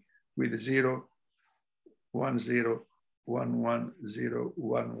 D with 0, 1, 0, 1, 1, 0,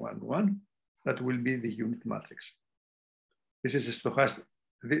 1, 1, 1. That will be the unit matrix. This is a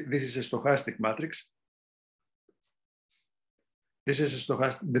stochastic matrix. This is a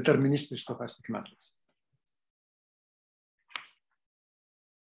deterministic stochastic matrix.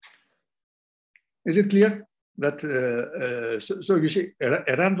 Is it clear that, so you see,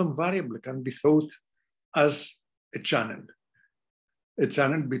 a random variable can be thought as a channel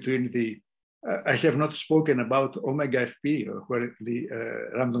between the, I have not spoken about omega FP, where the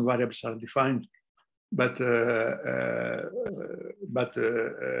random variables are defined, but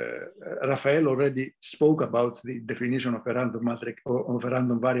Raphael already spoke about the definition of a random matrix or of a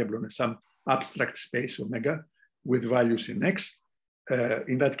random variable on some abstract space omega with values in X.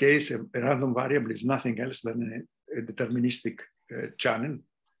 In that case, a random variable is nothing else than a deterministic channel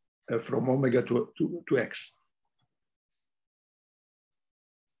from omega to X.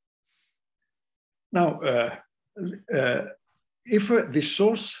 Now, if the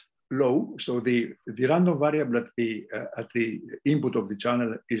source low, so the random variable at the input of the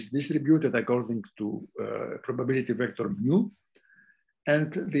channel is distributed according to probability vector mu,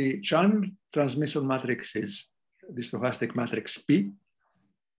 and the channel transmission matrix is the stochastic matrix P,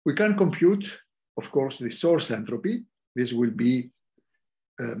 we can compute, of course, the source entropy. This will be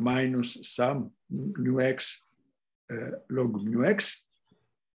minus some mu x log mu x.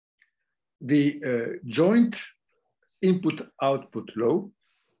 The joint input-output law.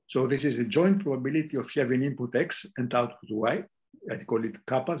 So this is the joint probability of having input X and output Y. I call it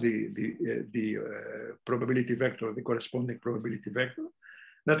kappa, the probability vector, the corresponding probability vector,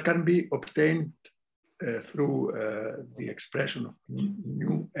 that can be obtained through the expression of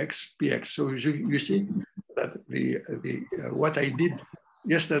mu x px. So you see that what I did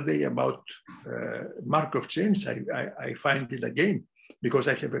yesterday about Markov chains, I find it again, because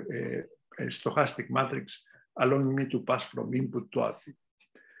I have a stochastic matrix allowing me to pass from input to output.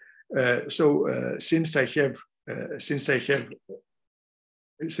 Since I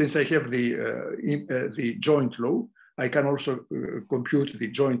have the joint law, I can also compute the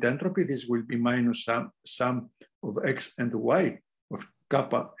joint entropy. This will be minus sum of X and Y of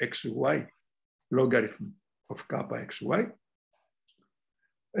kappa XY, logarithm of kappa XY.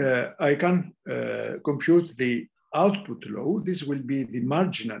 I can compute the output law. This will be the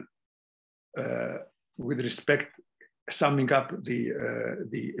marginal with respect summing up the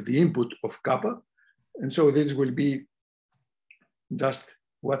input of kappa. And so this will be just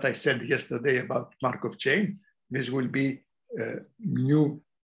what I said yesterday about Markov chain. This will be mu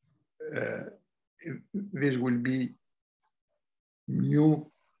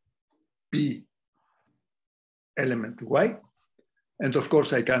p element Y. And of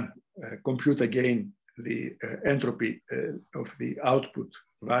course, I can compute again the entropy of the output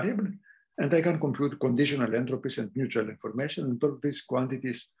variable. And I can compute conditional entropies and mutual information. And all these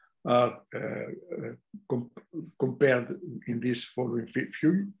quantities are compared in this following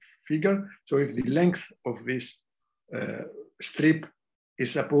figure. So if the length of this strip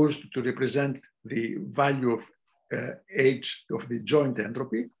is supposed to represent the value of H of the joint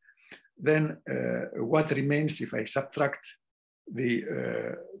entropy, then what remains if I subtract the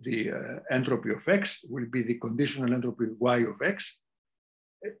entropy of X will be the conditional entropy Y of X.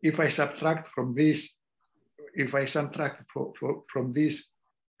 If I subtract from this, from this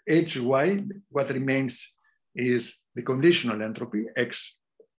HY, what remains is the conditional entropy, X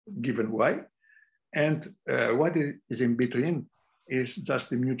given Y. And what is in between is just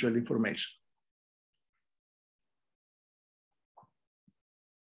the mutual information.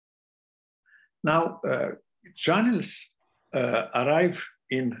 Now, channels arrive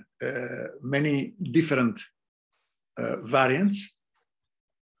in many different variants.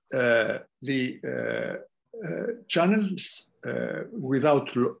 The channels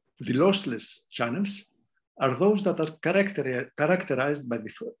without the lossless channels are those that are characterized by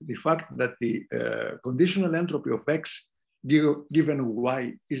the fact that the conditional entropy of X given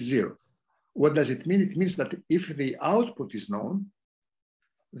Y is 0. What does it mean? It means that if the output is known,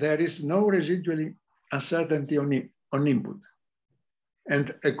 there is no residual uncertainty on input.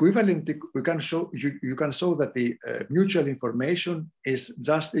 And equivalent, we can show you can show that the mutual information is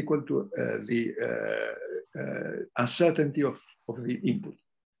just equal to the uncertainty of the input.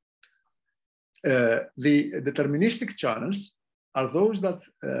 The deterministic channels are those that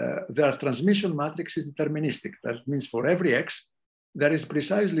their transmission matrix is deterministic. That means for every x, there is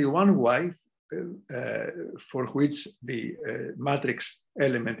precisely one y for which the matrix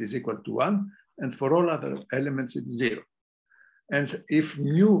element is equal to 1, and for all other elements it's 0. And if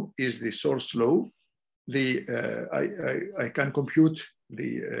mu is the source law, I can compute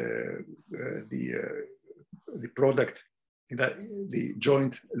the product in that the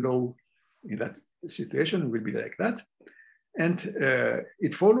joint law in that situation will be like that. And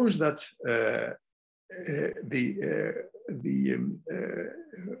it follows that the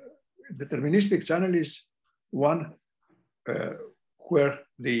deterministic channel is one where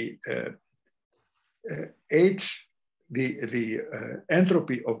the the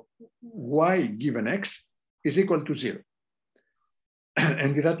entropy of y given x is equal to 0.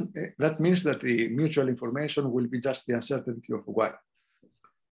 And that means that the mutual information will be just the uncertainty of y.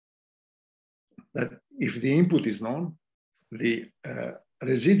 That if the input is known, the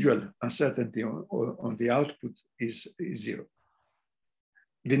residual uncertainty on the output is 0.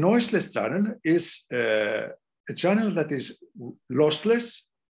 The noiseless channel is a channel that is lossless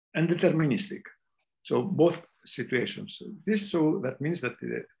and deterministic. So both situations. So that means that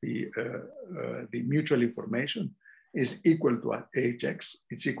the mutual information is equal to hx,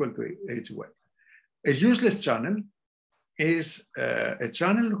 it's equal to hy. A useless channel is a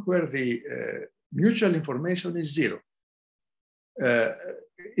channel where the mutual information is 0.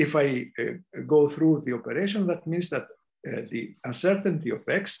 If I go through the operation, that means that the uncertainty of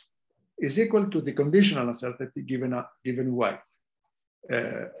x is equal to the conditional uncertainty given y.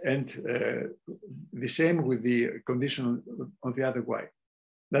 And the same with the condition on the other y.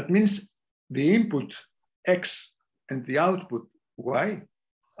 That means the input x and the output y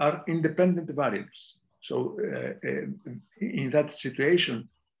are independent variables. So in that situation,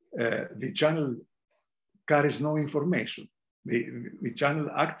 the channel carries no information. The channel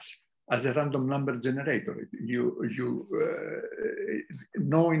acts as a random number generator.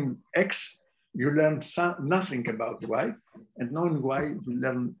 Knowing x, you learn nothing about y, and knowing y, you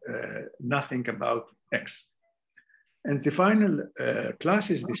learn nothing about x. And the final class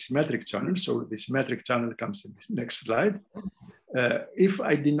is the symmetric channel. So the symmetric channel comes in this next slide. If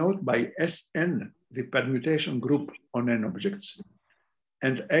I denote by Sn the permutation group on n objects,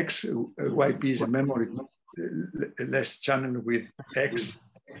 and x, yp is a memory-less channel with x.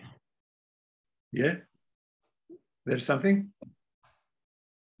 Yeah? There's something?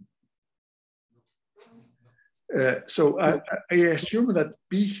 So I assume that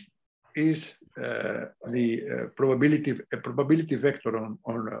P is the probability vector on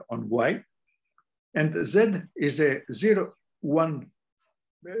y, and Z is a 0, 1,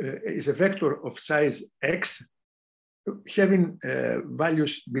 is a vector of size x, having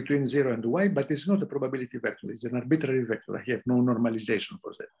values between 0 and y, but it's not a probability vector, it's an arbitrary vector. I have no normalization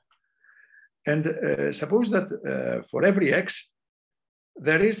for that. And suppose that for every x,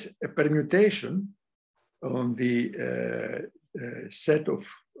 there is a permutation on the set of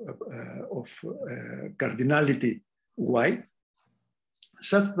cardinality y,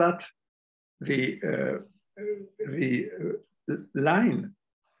 such that the line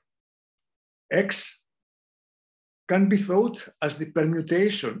x can be thought as the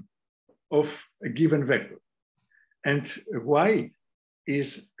permutation of a given vector, and y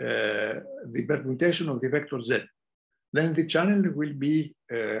is the permutation of the vector z. Then the channel will be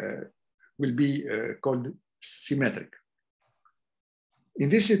called symmetric. In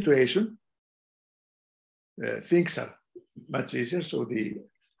this situation, things are much easier. So the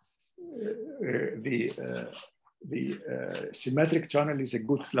symmetric channel is a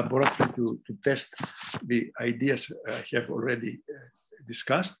good laboratory to test the ideas I have already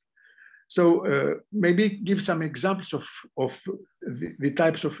discussed. So maybe give some examples of the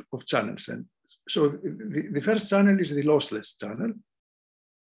types of channels. And so the first channel is the lossless channel,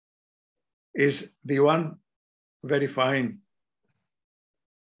 is the one verifying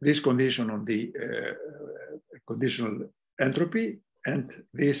this condition on the conditional entropy, and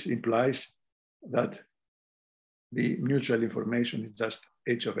this implies that the mutual information is just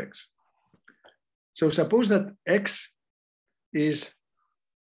h of x. So suppose that x is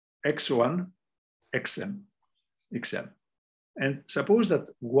x1, xm, xm. And suppose that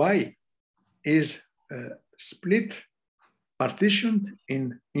y is split, partitioned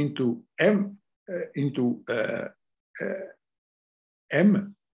into m,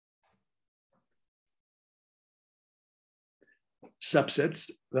 m.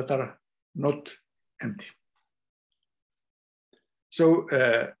 subsets that are not empty. So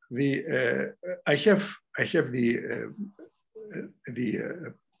I have the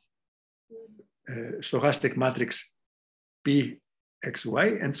stochastic matrix P x y,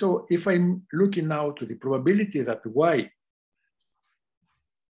 and so if I'm looking now to the probability that y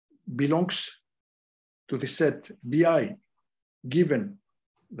belongs to the set Bi, given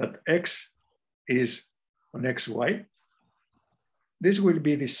that x is on xy, this will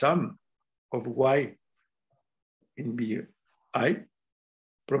be the sum of y in Bi,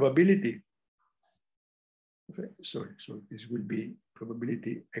 probability. Sorry, so this will be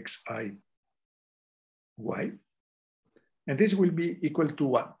probability xi y, and this will be equal to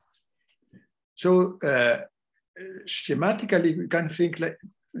 1. So schematically, we can think like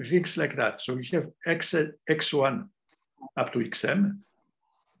things like that. So you have x1 up to xm.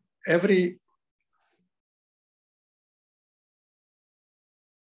 Every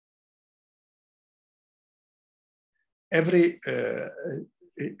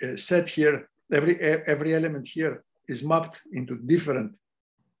set here, every element here is mapped into different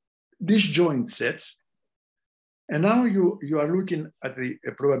disjoint sets. And now you are looking at the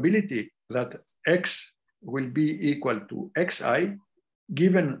probability that x will be equal to xi,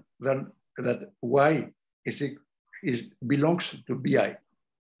 given that y belongs to Bi.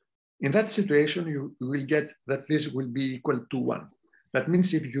 In that situation, you will get that this will be equal to 1. That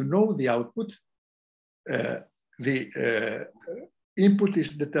means if you know the output, the input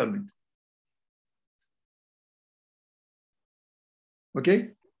is determined.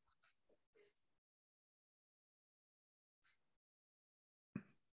 Okay?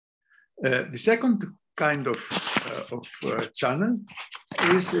 The second kind of channel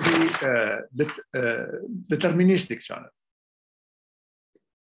is the deterministic channel.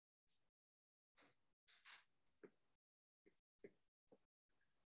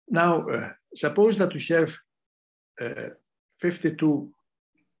 Now, suppose that we have a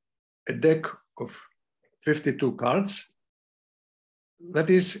deck of 52 cards that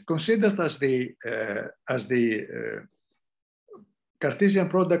is considered as the Cartesian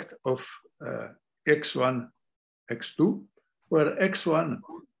product of x1, x2, where x1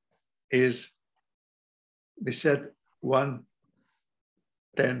 is the set 1,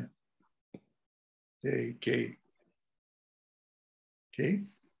 10, k,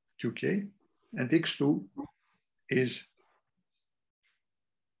 qk, and x2 is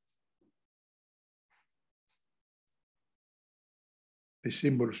the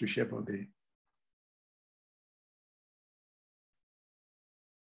symbols we have on the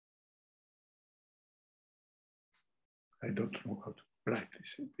I don't know how to write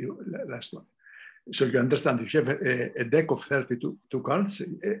this, the last one. So you understand, if you have a deck of 32 cards,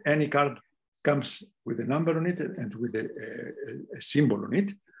 any card comes with a number on it and with a symbol on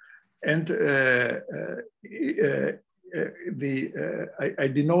it. And I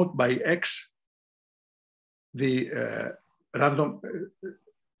denote by X the random,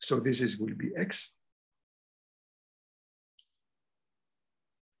 so this will be X.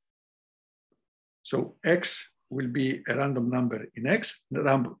 So X will be a random number in X,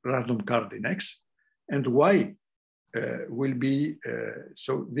 random card in X, and Y will be,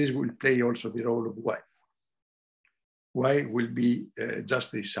 so this will play also the role of Y. Y will be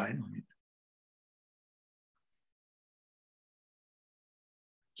just the sign on it.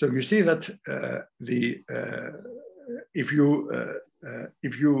 So you see that if you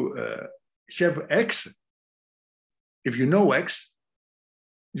have X, if you know X,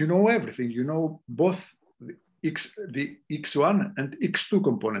 you know everything. You know both the X1 and X2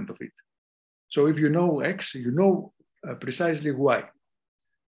 component of it. So if you know X, you know precisely Y.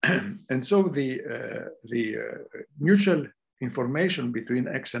 And so the mutual information between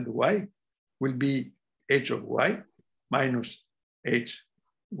X and Y will be H of Y minus H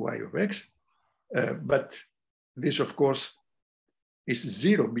Y of X. But this, of course, is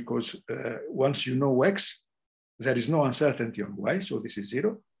zero because once you know X, there is no uncertainty on Y, so this is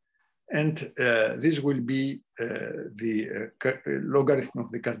zero. And this will be the logarithm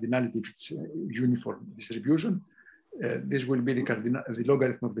of the cardinality if it's uniform distribution. This will be the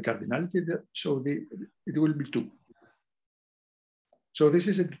logarithm of the cardinality, so it will be 2. So this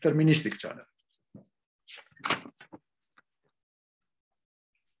is a deterministic channel.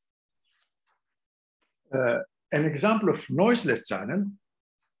 An example of noiseless channel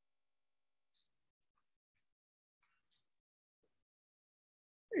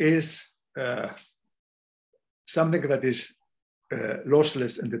is something that is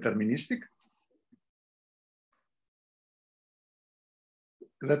lossless and deterministic.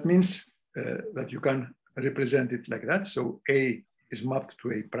 That means that you can represent it like that. So A is mapped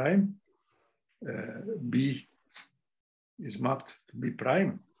to A prime, B is mapped to B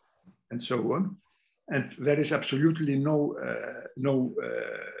prime, and so on. And there is absolutely no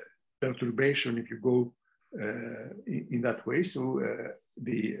perturbation if you go in that way. So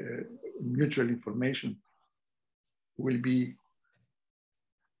the mutual information will be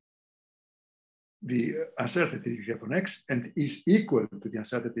the uncertainty you have on X and is equal to the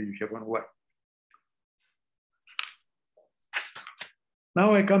uncertainty you have on Y.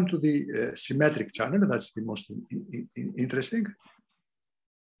 Now I come to the symmetric channel. That's the most interesting.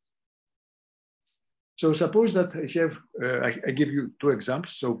 So suppose that I have, I give you two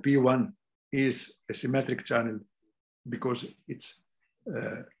examples. So P1 is a symmetric channel because it's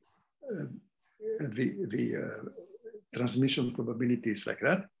the transmission probability is like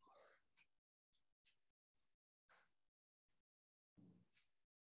that.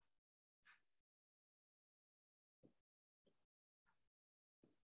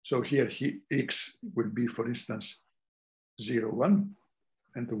 So here X will be, for instance, 0, 1,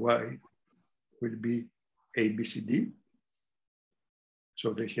 and the Y will be A, B, C, D.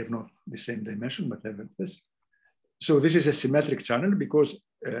 So they have not the same dimension, but nevertheless. So this is a symmetric channel because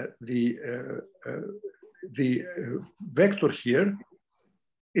the vector here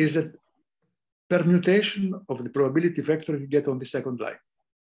is a permutation of the probability vector you get on the second line.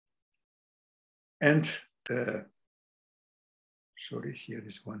 And sorry, here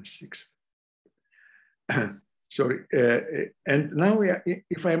is 1/6. Sorry, and now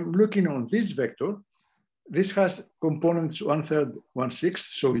if I'm looking on this vector, this has components 1/3, 1/6,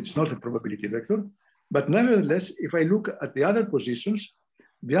 so it's not a probability vector. But nevertheless, if I look at the other positions,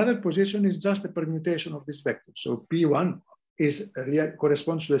 the other position is just a permutation of this vector. So P1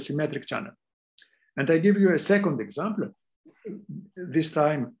 corresponds to a symmetric channel. And I give you a second example. This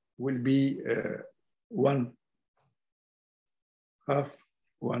time will be 1/2,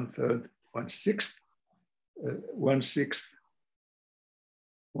 1/3, 1/6, 1/6,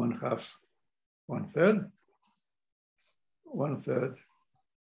 1/2, 1/3, 1/3,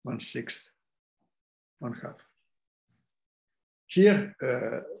 1/6, 1/2. Here,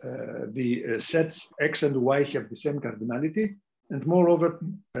 the sets X and Y have the same cardinality, and moreover,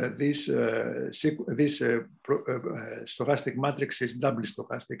 this stochastic matrix is doubly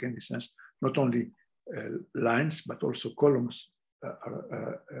stochastic in the sense not only lines but also columns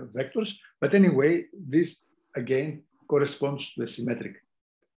are vectors. But anyway, this again corresponds to a symmetric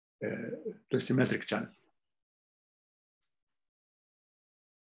channel.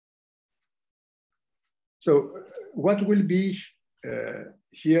 So what will be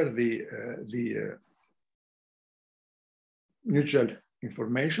here the mutual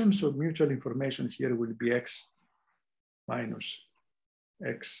information? So mutual information here will be X minus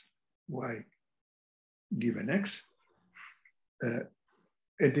X, Y given X.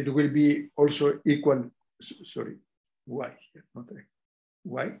 And it will be also equal, sorry, Y here, not X,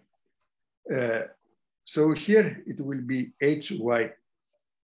 Y. So here it will be HY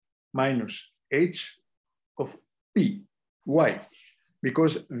minus H of P, Y,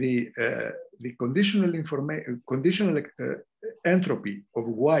 because the conditional entropy of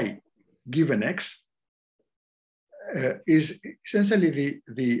Y given X is essentially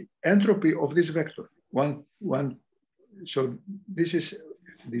the entropy of this vector. So this is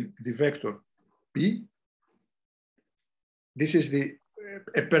the vector P. This is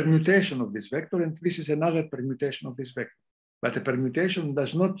a permutation of this vector, and this is another permutation of this vector. But the permutation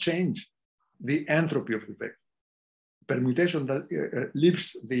does not change the entropy of the vector. Permutation that leaves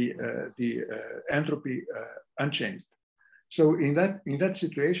the entropy unchanged. So in that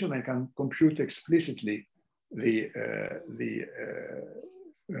situation, I can compute explicitly the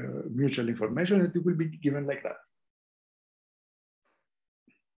mutual information, and it will be given like that.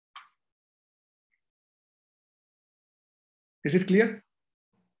 Is it clear?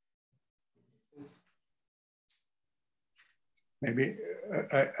 Maybe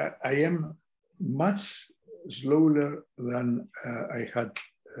I am much slower than I had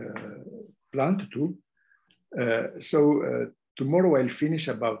planned to. So tomorrow I'll finish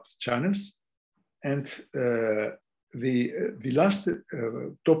about channels. And the last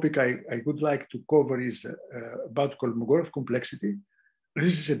topic I would like to cover is about Kolmogorov complexity.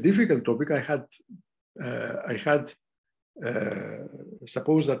 This is a difficult topic. I had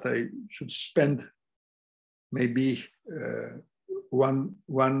suppose that I should spend maybe one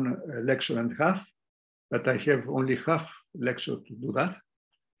lecture and a half, but I have only half lecture to do that.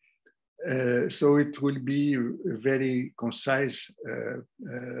 So it will be a very concise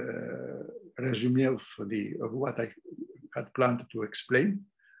resume of what I had planned to explain.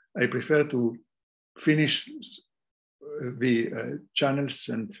 I prefer to finish the channels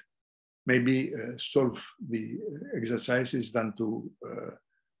and maybe solve the exercises than to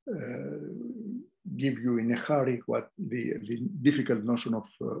give you in a hurry what the difficult notion of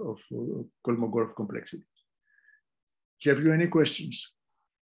Kolmogorov complexity. Have you any questions?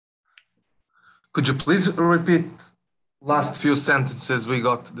 Could you please repeat last few sentences? We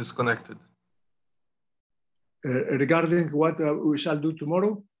got disconnected. Regarding what we shall do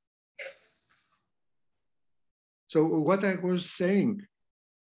tomorrow? So what I was saying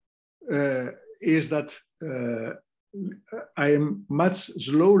is that I am much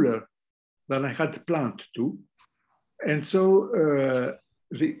slower than I had planned to. And so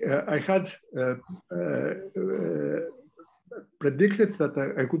I had predicted that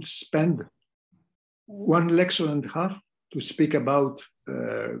I could spend 1.5 lectures to speak about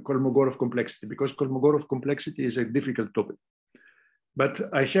Kolmogorov complexity, because Kolmogorov complexity is a difficult topic.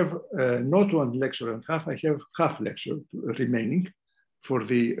 But I have not 1.5 lectures, I have half lecture remaining for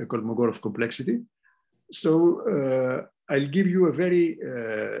the Kolmogorov complexity. So I'll give you a very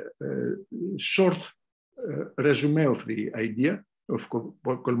short resume of the idea of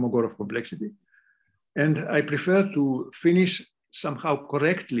Kolmogorov complexity. And I prefer to finish somehow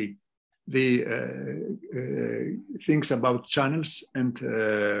correctly the things about channels and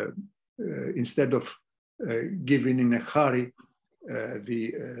instead of giving in a hurry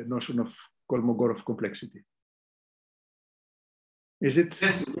the notion of Kolmogorov complexity. Is it?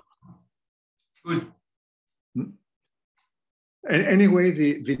 Yes. Good. And anyway,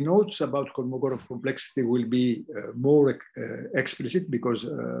 the notes about Kolmogorov complexity will be more explicit because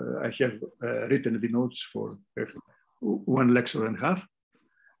I have written the notes for 1.5 lectures,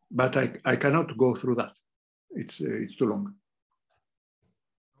 but I cannot go through that. It's too long.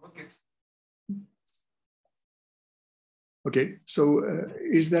 Okay. Okay, so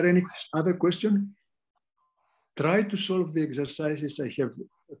is there any other question? Try to solve the exercises I have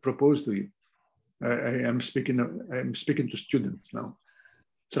proposed to you. I am speaking to students now.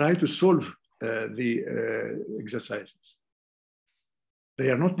 Try to solve the exercises.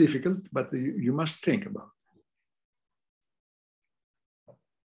 They are not difficult, but you must think about it.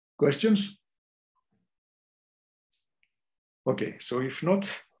 Questions? Okay, so if not,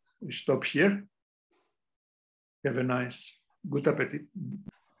 we stop here. Have a nice, good appetite.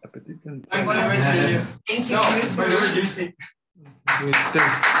 And Thank you.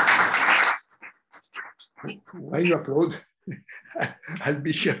 why you applaud? I'll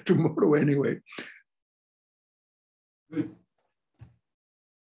be here tomorrow anyway. Good.